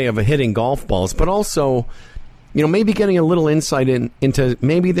full day of hitting golf balls. But also, maybe getting a little insight into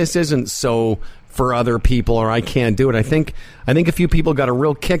maybe this isn't so for other people or I can't do it. I think a few people got a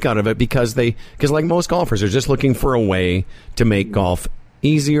real kick out of it because like most golfers, they're just looking for a way to make golf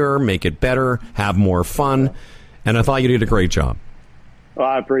easier, make it better, have more fun, and I thought you did a great job. Well,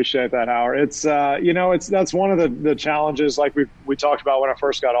 I appreciate that, Howard. It's that's one of the challenges, like we talked about when I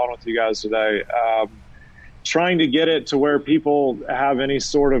first got on with you guys today. Trying to get it to where people have any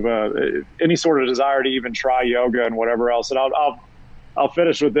sort of desire to even try yoga and whatever else. And I'll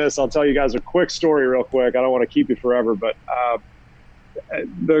finish with this. I'll tell you guys a quick story real quick. I don't want to keep you forever, but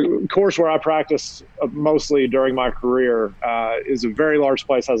the course where I practiced mostly during my career is a very large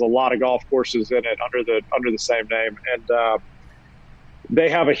place, has a lot of golf courses in it under the same name. And they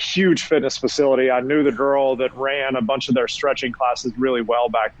have a huge fitness facility. I knew the girl that ran a bunch of their stretching classes really well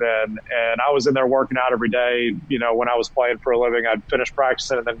back then. And I was in there working out every day. When I was playing for a living, I'd finish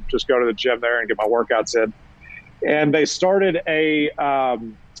practicing and then just go to the gym there and get my workouts in. And they started a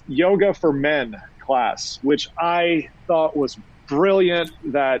yoga for men class, which I thought was brilliant,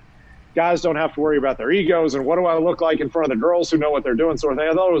 that guys don't have to worry about their egos and what do I look like in front of the girls who know what they're doing sort of thing.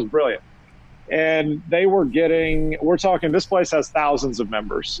 I thought it was brilliant. And they were we're talking, this place has thousands of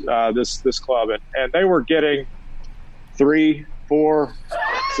members, this club, and they were getting 3, 4,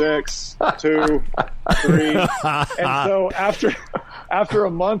 6, 2, 3. And so after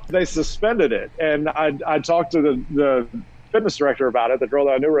a month, they suspended it. And I talked to the fitness director about it, the girl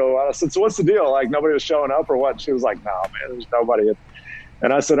that I knew really well. I said, so what's the deal? Like, nobody was showing up or what? She was like, no, man, there's nobody.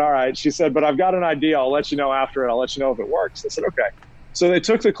 And I said, all right. She said, but I've got an idea. I'll let you know after, and I'll let you know if it works. I said, okay. So they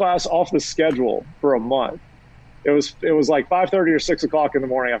took the class off the schedule for a month. It was like 5:30 or 6 o'clock in the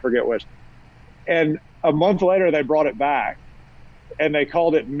morning. I forget which. And a month later, they brought it back, and they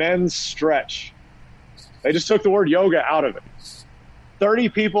called it Men's Stretch. They just took the word yoga out of it. 30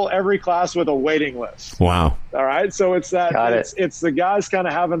 people every class with a waiting list. Wow. All right. So it's the guys kind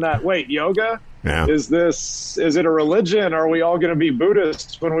of having that, wait, yoga? Yeah. Is it a religion? Are we all going to be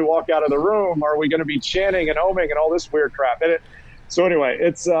Buddhists when we walk out of the room? Are we going to be chanting and oming and all this weird crap? So anyway,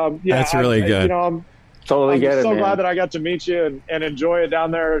 it's, that's really good. I'm so glad that I got to meet you and enjoy it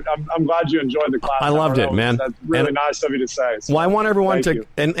down there. I'm glad you enjoyed the class. I loved it, man. That's really nice of you to say. So, well, I want everyone to,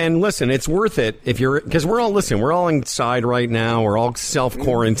 and listen, it's worth it because we're all inside right now. We're all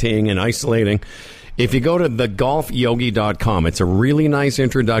self-quarantining and isolating. If you go to thegolfyogi.com, it's a really nice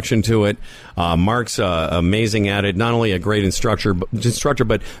introduction to it. Mark's amazing at it. Not only a great instructor,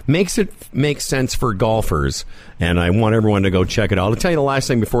 but makes it make sense for golfers. And I want everyone to go check it out. I'll tell you the last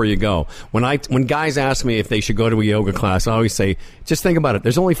thing before you go. When guys ask me if they should go to a yoga class, I always say, just think about it.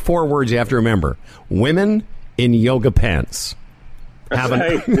 There's only 4 words you have to remember. Women in yoga pants.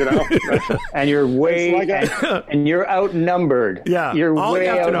 And you're and you're outnumbered. Yeah, you're way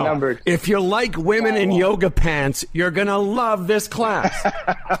outnumbered. If you like women in yoga pants, you're gonna love this class.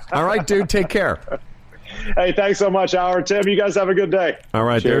 All right, dude, take care. Hey, thanks so much, Howard. Tim, you guys have a good day. All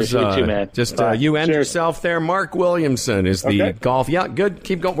right, cheers. There's You too, man. just you end yourself there. Mark Williamson is the golf. Yeah, good.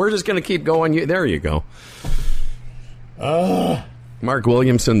 Keep going. We're just gonna keep going. There you go. Mark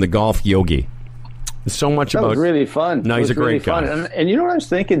Williamson, the golf yogi. So much that was really fun. No, he's a great guy. And you know what I was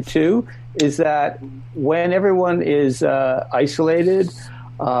thinking too is that when everyone is isolated,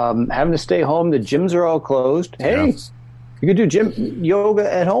 having to stay home, the gyms are all closed. Hey, you could do gym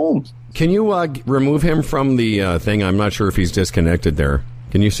yoga at home. Can you remove him from the thing? I'm not sure if he's disconnected there.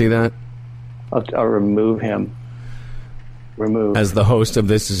 Can you see that? I'll remove him. removed as the host of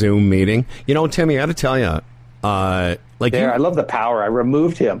this Zoom meeting. You know, Timmy, I got to tell you, I love the power. I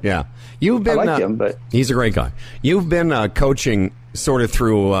removed him. Yeah, you've been. I like him, but he's a great guy. You've been coaching sort of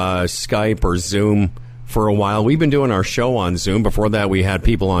through Skype or Zoom for a while. We've been doing our show on Zoom. Before that, we had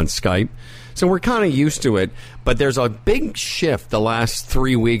people on Skype. So we're kind of used to it, but there's a big shift the last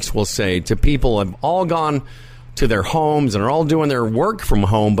 3 weeks, we'll say, to people have all gone to their homes and are all doing their work from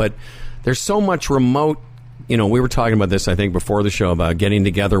home, but there's so much remote. You know, we were talking about this, I think, before the show about getting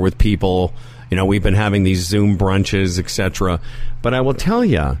together with people. You know, we've been having these Zoom brunches, etc. But I will tell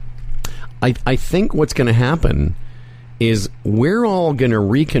you, I think what's going to happen is we're all going to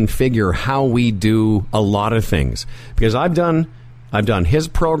reconfigure how we do a lot of things. Because I've done his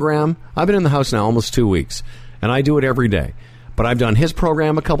program. I've been in the house now almost 2 weeks, and I do it every day. But I've done his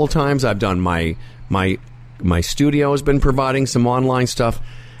program a couple times. I've done my studio has been providing some online stuff.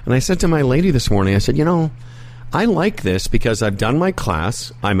 And I said to my lady this morning, I said, you know, I like this because I've done my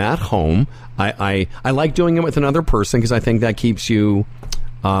class. I'm at home. I like doing it with another person because I think that keeps you,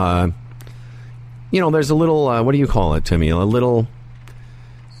 you know, there's a little, what do you call it, Timmy? A little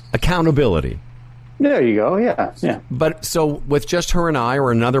accountability. There you go. Yeah. But so with just her and I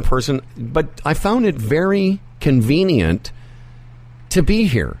or another person, but I found it very convenient to be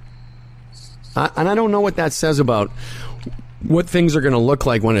here. And I don't know what that says about what things are going to look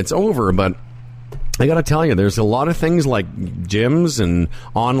like when it's over, but I got to tell you, there's a lot of things like gyms and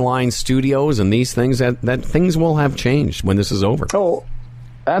online studios and these things that things will have changed when this is over. Oh,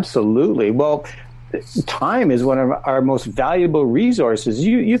 absolutely. Well, time is one of our most valuable resources.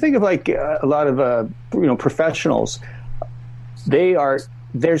 You think of like a lot of professionals.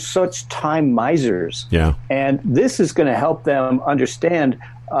 They're such time misers. Yeah. And this is going to help them understand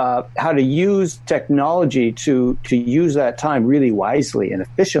how to use technology to use that time really wisely and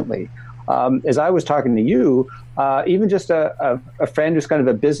efficiently. As I was talking to you, even just a friend who's kind of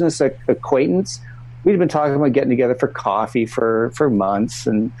a business acquaintance, we'd been talking about getting together for coffee for months,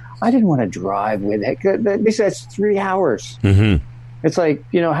 and I didn't want to drive with it. Basically, that's 3 hours. Mm-hmm. It's like,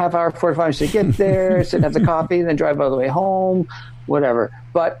 half hour, 45 minutes to get there, sit and have the coffee, and then drive all the way home, whatever.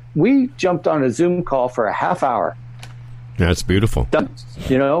 But we jumped on a Zoom call for a half hour. That's beautiful.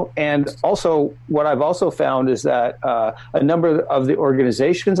 And also what I've also found is that a number of the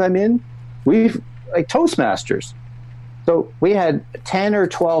organizations I'm in, we've like Toastmasters. So we had 10 or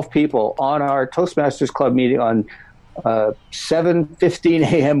 12 people on our Toastmasters Club meeting on 7:15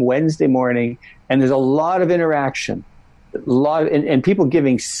 a.m. Wednesday morning, and there's a lot of interaction, and people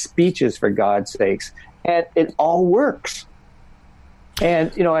giving speeches, for God's sakes, and it all works.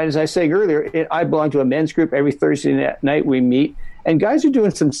 And, as I said earlier, I belong to a men's group. Every Thursday night we meet, and guys are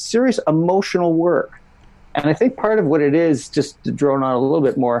doing some serious emotional work. And I think part of what it is, just to drone on a little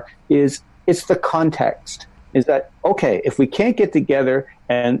bit more, is it's the context. Is that, okay, if we can't get together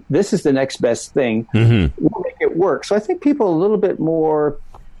and this is the next best thing, we'll make it work. So I think people are a little bit more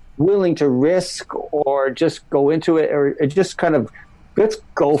willing to risk or just go into it or just kind of, let's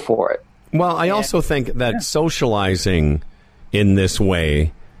go for it. Well, I also think that socializing in this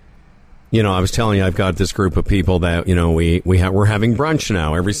way, I was telling you, I've got this group of people that, we're having brunch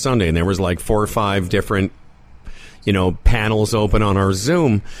now every Sunday, and there was like 4 or 5 different, panels open on our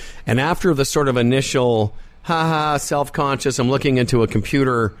Zoom. And after the sort of initial, self-conscious, I'm looking into a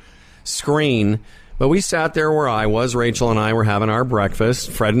computer screen, but we sat there where I was. Rachel and I were having our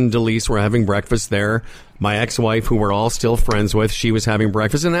breakfast. Fred and Delise were having breakfast there. My ex-wife, who we're all still friends with, she was having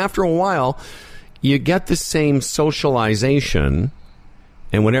breakfast. And after a while, you get the same socialization,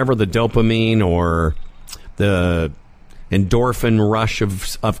 and whatever the dopamine or the endorphin rush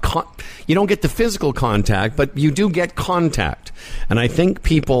of you don't get the physical contact, but you do get contact. And I think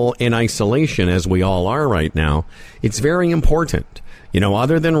people in isolation, as we all are right now, it's very important.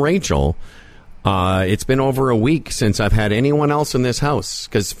 Other than Rachel, it's been over a week since I've had anyone else in this house,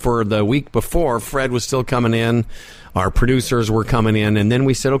 because for the week before, Fred was still coming in, our producers were coming in, and then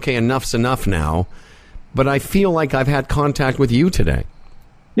we said, okay, enough's enough now. But I feel like I've had contact with you today.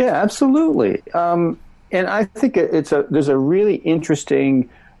 Yeah, absolutely. And I think there's a really interesting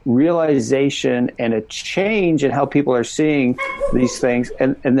realization and a change in how people are seeing these things.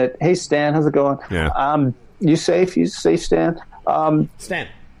 And that, hey, Stan, how's it going? Yeah. You safe? You safe, Stan? Stan.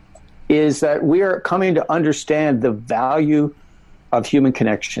 Is that we are coming to understand the value of human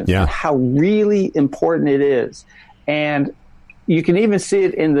connection. Yeah. How really important it is. And you can even see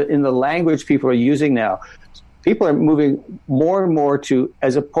it in the language people are using now. People are moving more and more to,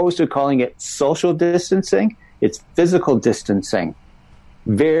 as opposed to calling it social distancing, it's physical distancing.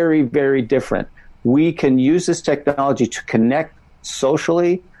 Very, very different. We can use this technology to connect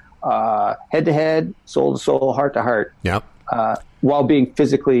socially, head to head, soul to soul, heart to heart. Yep. while being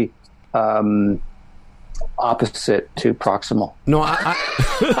physically opposite to proximal. No,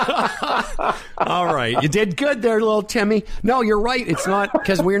 all right. You did good there, little Timmy. No, you're right. It's not,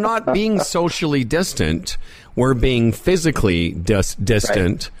 because we're not being socially distant. We're being physically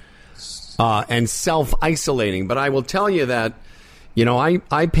distant, right. And self-isolating. But I will tell you that,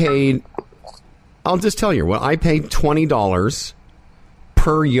 I paid, I'll just tell you, I paid $20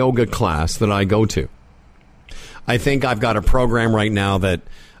 per yoga class that I go to. I think I've got a program right now that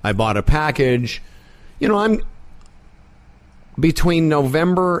I bought a package. I'm between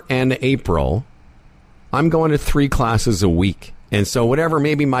November and April, I'm going to 3 classes a week. And so whatever,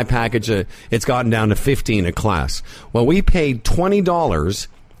 maybe my package, it's gotten down to 15 a class. Well, we paid $20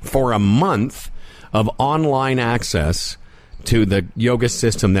 for a month of online access to the yoga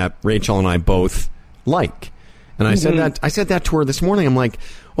system that Rachel and I both like. And I said that to her this morning. I'm like,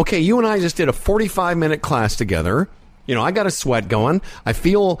 okay, you and I just did a 45-minute class together. I got a sweat going. I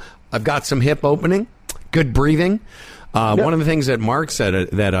feel I've got some hip opening. Good breathing. One of the things that Mark said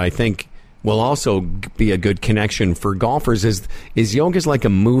that I think will also be a good connection for golfers is yoga is like a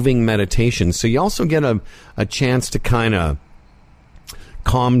moving meditation. So you also get a chance to kind of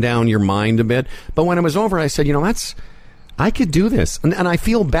calm down your mind a bit. But when it was over, I said, I could do this. And I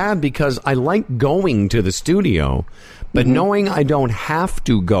feel bad because I like going to the studio, but knowing I don't have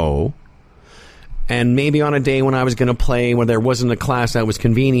to go, and maybe on a day when I was going to play where there wasn't a class that was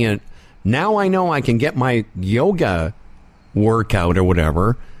convenient, now I know I can get my yoga workout or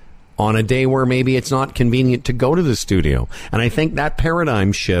whatever on a day where maybe it's not convenient to go to the studio. And I think that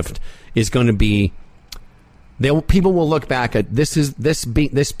paradigm shift is going to be, people will look back at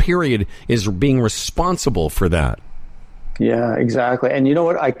this period is being responsible for that. Yeah, exactly. And you know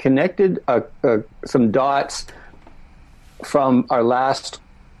what? I connected some dots from our last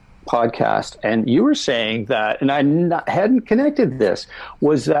podcast, and you were saying that, and I hadn't connected this,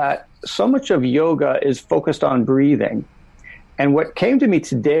 was that so much of yoga is focused on breathing. And what came to me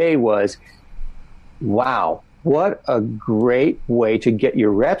today was, wow, what a great way to get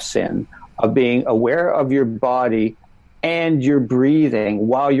your reps in of being aware of your body and your breathing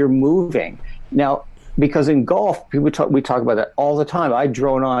while you're moving. Now, because in golf, we talk about that all the time. I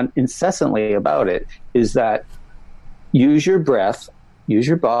drone on incessantly about it, is that use your breath, use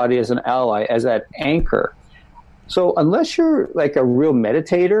your body as an ally, as that anchor. So unless you're like a real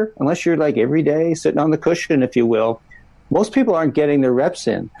meditator, unless you're like every day sitting on the cushion, if you will, most people aren't getting their reps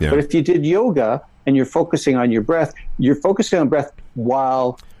in. Yeah. But if you did yoga and you're focusing on your breath, you're focusing on breath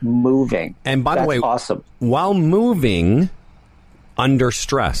while moving. And by the way, awesome. While moving under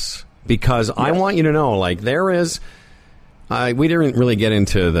stress, because yes. I want you to know, like there is, we didn't really get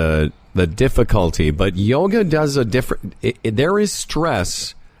into the difficulty, but yoga does a different, there is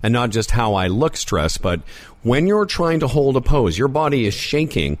stress, and not just how I look stressed, but when you're trying to hold a pose, your body is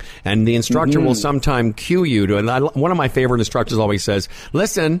shaking, and the instructor will sometime cue you to, and one of my favorite instructors always says,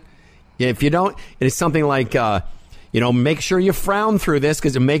 listen, if you don't, it's something like, make sure you frown through this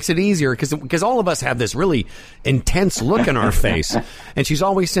because it makes it easier, because all of us have this really intense look in our face. And she's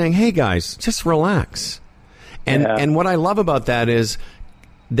always saying, hey guys, just relax. And what I love about that is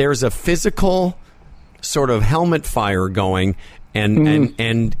there's a physical sort of helmet fire going,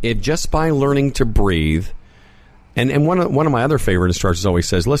 and it just by learning to breathe. And one of my other favorite instructors always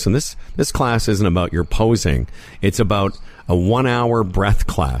says, listen, this class isn't about your posing. It's about a 1-hour breath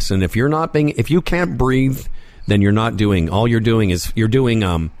class. And if you can't breathe, then you're not doing, all you're doing is you're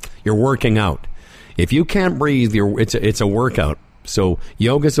working out. If you can't breathe, it's a workout. So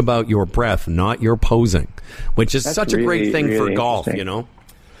yoga's about your breath, not your posing, which is such a great thing for golf,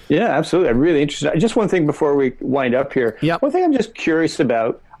 Yeah, absolutely. I'm really interested. Just one thing before we wind up here. Yep. One thing I'm just curious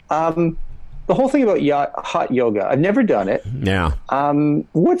about, the whole thing about hot yoga. I've never done it. Yeah.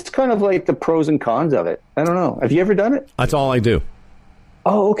 What's kind of like the pros and cons of it? I don't know. Have you ever done it? That's all I do.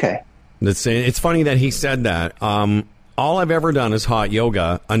 Oh, okay. It's funny that he said that. All I've ever done is hot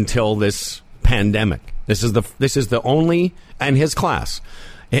yoga until this pandemic. This is the only, and his class.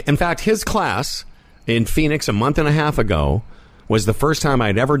 In fact, his class in Phoenix a month and a half ago was the first time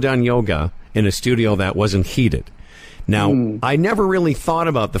I'd ever done yoga in a studio that wasn't heated. Now, I never really thought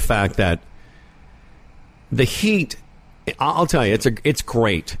about the fact that the heat, I'll tell you, it's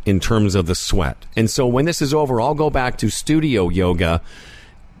great in terms of the sweat. And so when this is over, I'll go back to studio yoga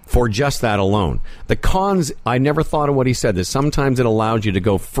for just that alone. The cons, I never thought of what he said, that sometimes it allows you to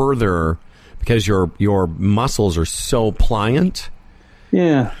go further because your muscles are so pliant.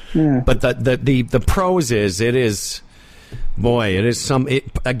 Yeah. But the pros is, it is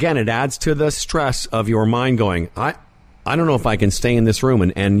again, it adds to the stress of your mind going, I don't know if I can stay in this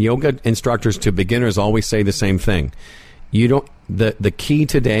room. And yoga instructors to beginners always say the same thing. you don't. The key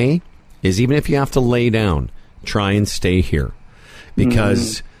today is, even if you have to lay down, try and stay here,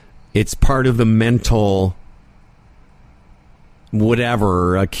 because it's part of the mental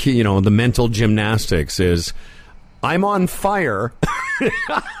whatever. The mental gymnastics is, I'm on fire.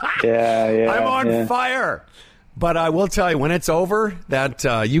 I'm on fire. But I will tell you, when it's over, that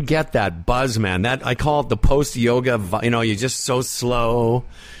you get that buzz, man. That I call it the post-yoga. You're just so slow,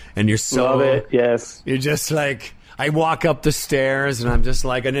 and you're so... Love it, yes. You're just like... I walk up the stairs, and I'm just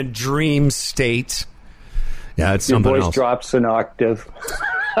like in a dream state. Yeah, it's something else. Your voice drops an octave.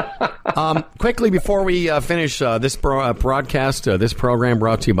 Quickly, before we finish this broadcast, this program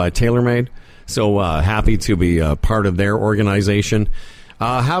brought to you by TaylorMade. So happy to be part of their organization.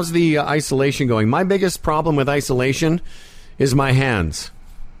 How's the isolation going? My biggest problem with isolation is my hands.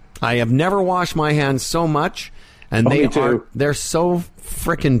 I have never washed my hands so much, and they're so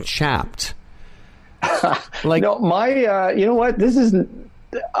frickin' chapped. Like, no, you know what? This isn't.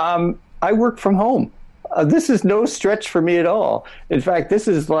 I work from home. This is no stretch for me at all. In fact, this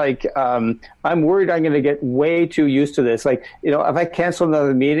is like, I'm worried I'm going to get way too used to this. Like, if I cancel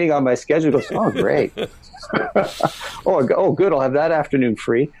another meeting on my schedule, it goes, oh, great. oh, good. I'll have that afternoon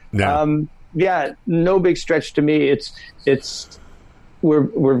free. Yeah, no big stretch to me.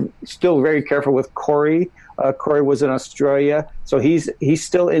 We're still very careful with Corey. Corey was in Australia, so he's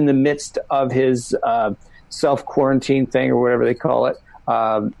still in the midst of his self-quarantine thing, or whatever they call it,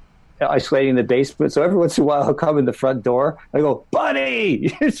 isolating the basement. So every once in a while, he'll come in the front door. I go,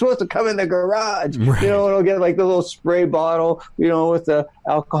 buddy, you're supposed to come in the garage. Right. And I'll get like the little spray bottle, with the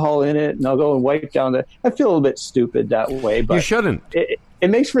alcohol in it, and I'll go and wipe down I feel a little bit stupid that way, but you shouldn't. It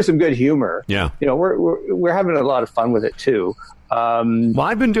makes for some good humor. Yeah, we're having a lot of fun with it too. Well,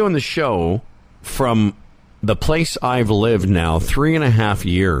 I've been doing the show from the place I've lived now 3.5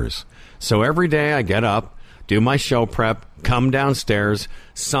 years. So every day I get up, do my show prep, come downstairs,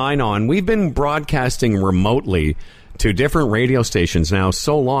 sign on. We've been broadcasting remotely to different radio stations now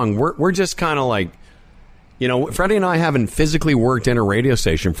so long. We're just kind of like, Freddie and I haven't physically worked in a radio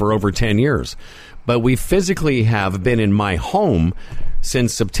station for over 10 years. But we physically have been in my home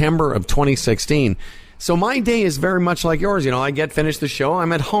since September of 2016. So my day is very much like yours. I get finished the show,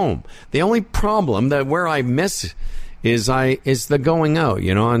 I'm at home. The only problem that where I miss is the going out,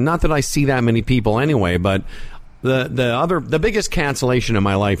 and not that I see that many people anyway, but the biggest cancellation in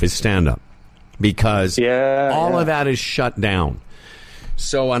my life is stand-up, because all of that is shut down.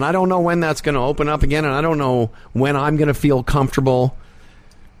 So, and I don't know when that's going to open up again, and I don't know when I'm going to feel comfortable,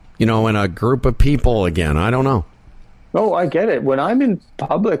 in a group of people again. I don't know. Oh, I get it. When I'm in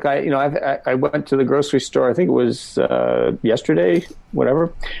public, I went to the grocery store. I think it was yesterday,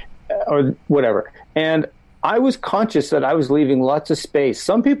 whatever, and I was conscious that I was leaving lots of space.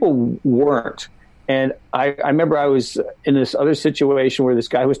 Some people weren't, and I remember I was in this other situation where this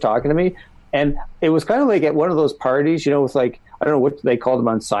guy was talking to me, and it was kind of like at one of those parties, with like, I don't know what they called them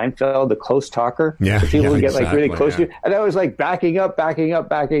on Seinfeld, the close talker. Yeah, the people who get like really close to you. And I was like backing up.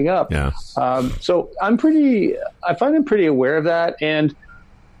 Yeah. So I find I'm pretty aware of that. And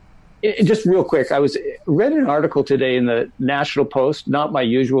just real quick, I read an article today in the National Post, not my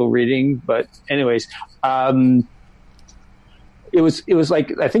usual reading, but anyways, it was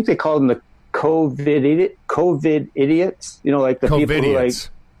like, I think they called them the COVID idiots, like the people who like,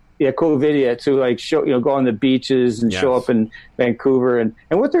 COVIDiots who like go on the beaches and show up in Vancouver. And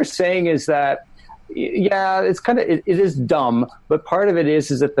what they're saying is that, it's kind of, it is dumb, but part of it is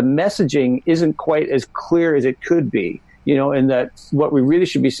that the messaging isn't quite as clear as it could be, and that what we really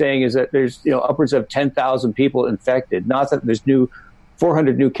should be saying is that there's, upwards of 10,000 people infected, not that there's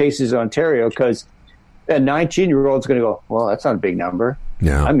 400 new cases in Ontario, because a 19-year-old's going to go, well, that's not a big number.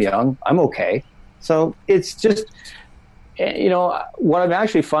 Yeah. I'm young. I'm okay. So it's just, what I'm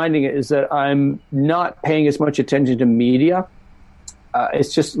actually finding is that I'm not paying as much attention to media.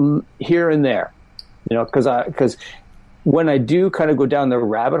 It's just here and there, because when I do kind of go down the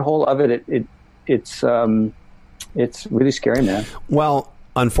rabbit hole of it's really scary, man. Well,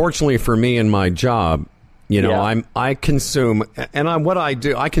 unfortunately for me and my job, I consume, and what I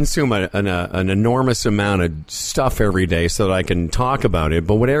do, I consume an enormous amount of stuff every day so that I can talk about it.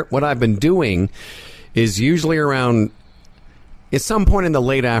 But what I've been doing is usually around, at some point in the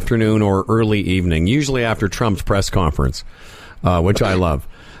late afternoon or early evening, usually after Trump's press conference, which I love.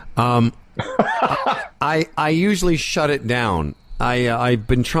 I usually shut it down. I've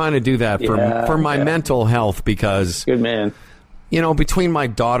been trying to do that for my mental health, because good man. Between my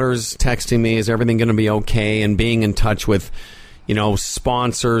daughters texting me, is everything going to be okay, and being in touch with,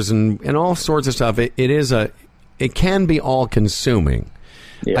 sponsors and all sorts of stuff, it can be all consuming.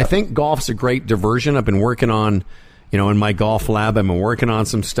 Yeah. I think golf's a great diversion. I've been working on, in my golf lab. I've been working on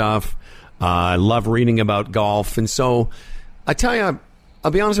some stuff. I love reading about golf. And so I tell you,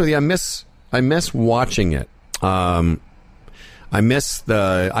 I'll be honest with you, I miss watching it. I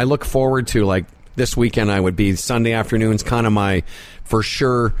look forward to, like, this weekend I would be Sunday afternoons, kind of my, for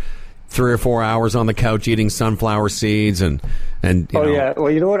sure, 3 or 4 hours on the couch eating sunflower seeds and yeah. Well,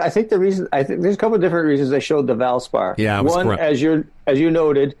 you know what? I think there's a couple of different reasons they showed the Valspar. Yeah, it was one, as you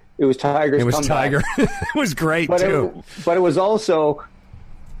noted, it was Tiger's comeback. Tiger. It was great too. But it was also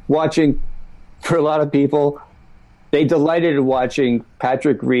watching, for a lot of people, they delighted in watching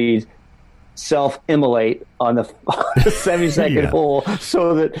Patrick Reed self-immolate on the 72nd hole,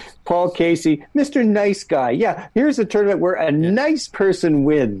 so that Paul Casey, Mr. Nice Guy, here's a tournament where a nice person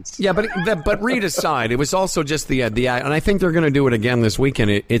wins. Yeah, but Reed aside, it was also just the and I think they're going to do it again this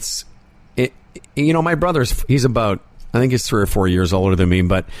weekend. My brother's, he's about, I think he's 3 or 4 years older than me,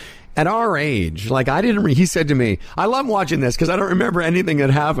 but at our age, like, he said to me, I love watching this because I don't remember anything that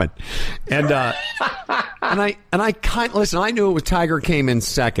happened. And listen, I knew it was Tiger came in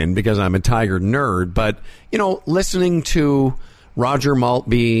second because I'm a Tiger nerd, but, listening to Roger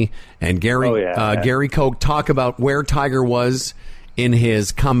Maltby and Gary Koch talk about where Tiger was in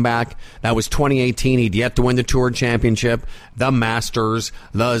his comeback. That was 2018. He'd yet to win the Tour Championship, the Masters,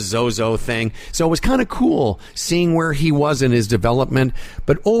 the Zozo thing. So it was kind of cool seeing where he was in his development.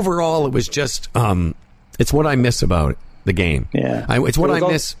 But overall, it was just, it's what I miss about the game. Yeah. It's what I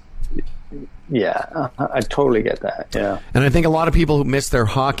miss. Yeah, I totally get that. Yeah. And I think a lot of people who miss their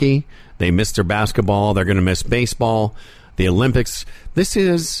hockey, they miss their basketball, they're going to miss baseball, the Olympics. This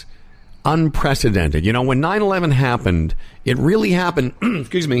is unprecedented. When 9/11 happened, it really happened,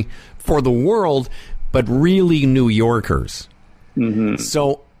 excuse me, for the world, but really New Yorkers. Mm-hmm.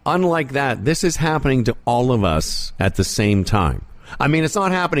 So unlike that, this is happening to all of us at the same time. I mean, it's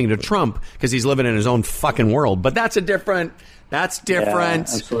not happening to Trump because he's living in his own fucking world, but that's different. Yeah,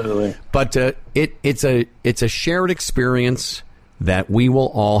 absolutely. But it's a shared experience that we will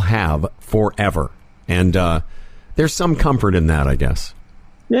all have forever. And there's some comfort in that, I guess.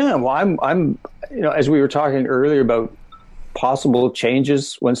 Yeah, well, I'm as we were talking earlier about possible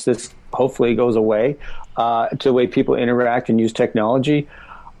changes once this hopefully goes away to the way people interact and use technology,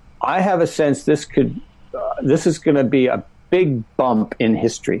 I have a sense this is going to be a big bump in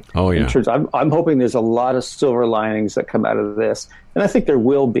history. Oh yeah. I'm hoping there's a lot of silver linings that come out of this, and I think there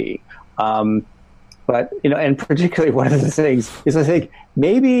will be. But and particularly one of the things is I think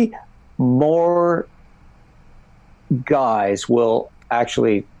maybe more guys will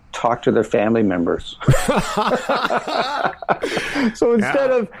actually talk to their family members. So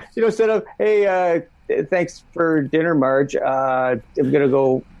instead of hey, thanks for dinner, Marge, I'm gonna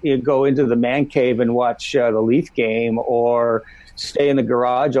go into the man cave and watch the Leaf game, or stay in the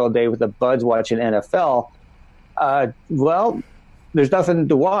garage all day with the buds watching NFL. Well, there's nothing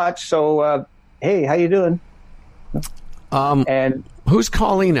to watch, so hey, how you doing? And who's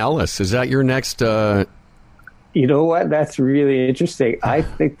Colleen Ellis? Is that your next? You know what? That's really interesting. I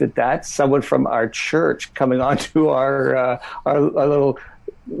think that's someone from our church coming onto our little.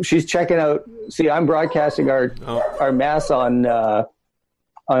 She's checking out. See, I'm broadcasting our mass on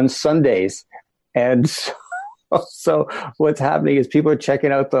Sundays, and so what's happening is people are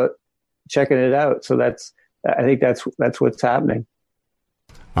checking it out. So I think that's what's happening.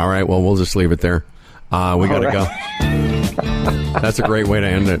 All right. Well, we'll just leave it there. We got to go. That's a great way to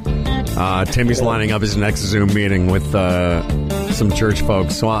end it. Timmy's lining up his next Zoom meeting with some church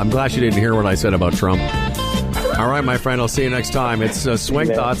folks. So I'm glad you didn't hear what I said about Trump. All right, my friend. I'll see you next time. It's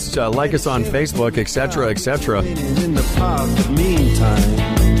Swing Thoughts. Like us on Facebook, etc., etc. In the park, but meantime,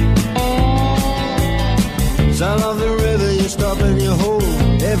 sound of the river, you stop and you hold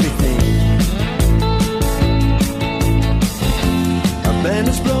everything. A band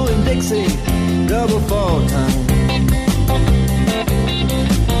is blowing Dixie.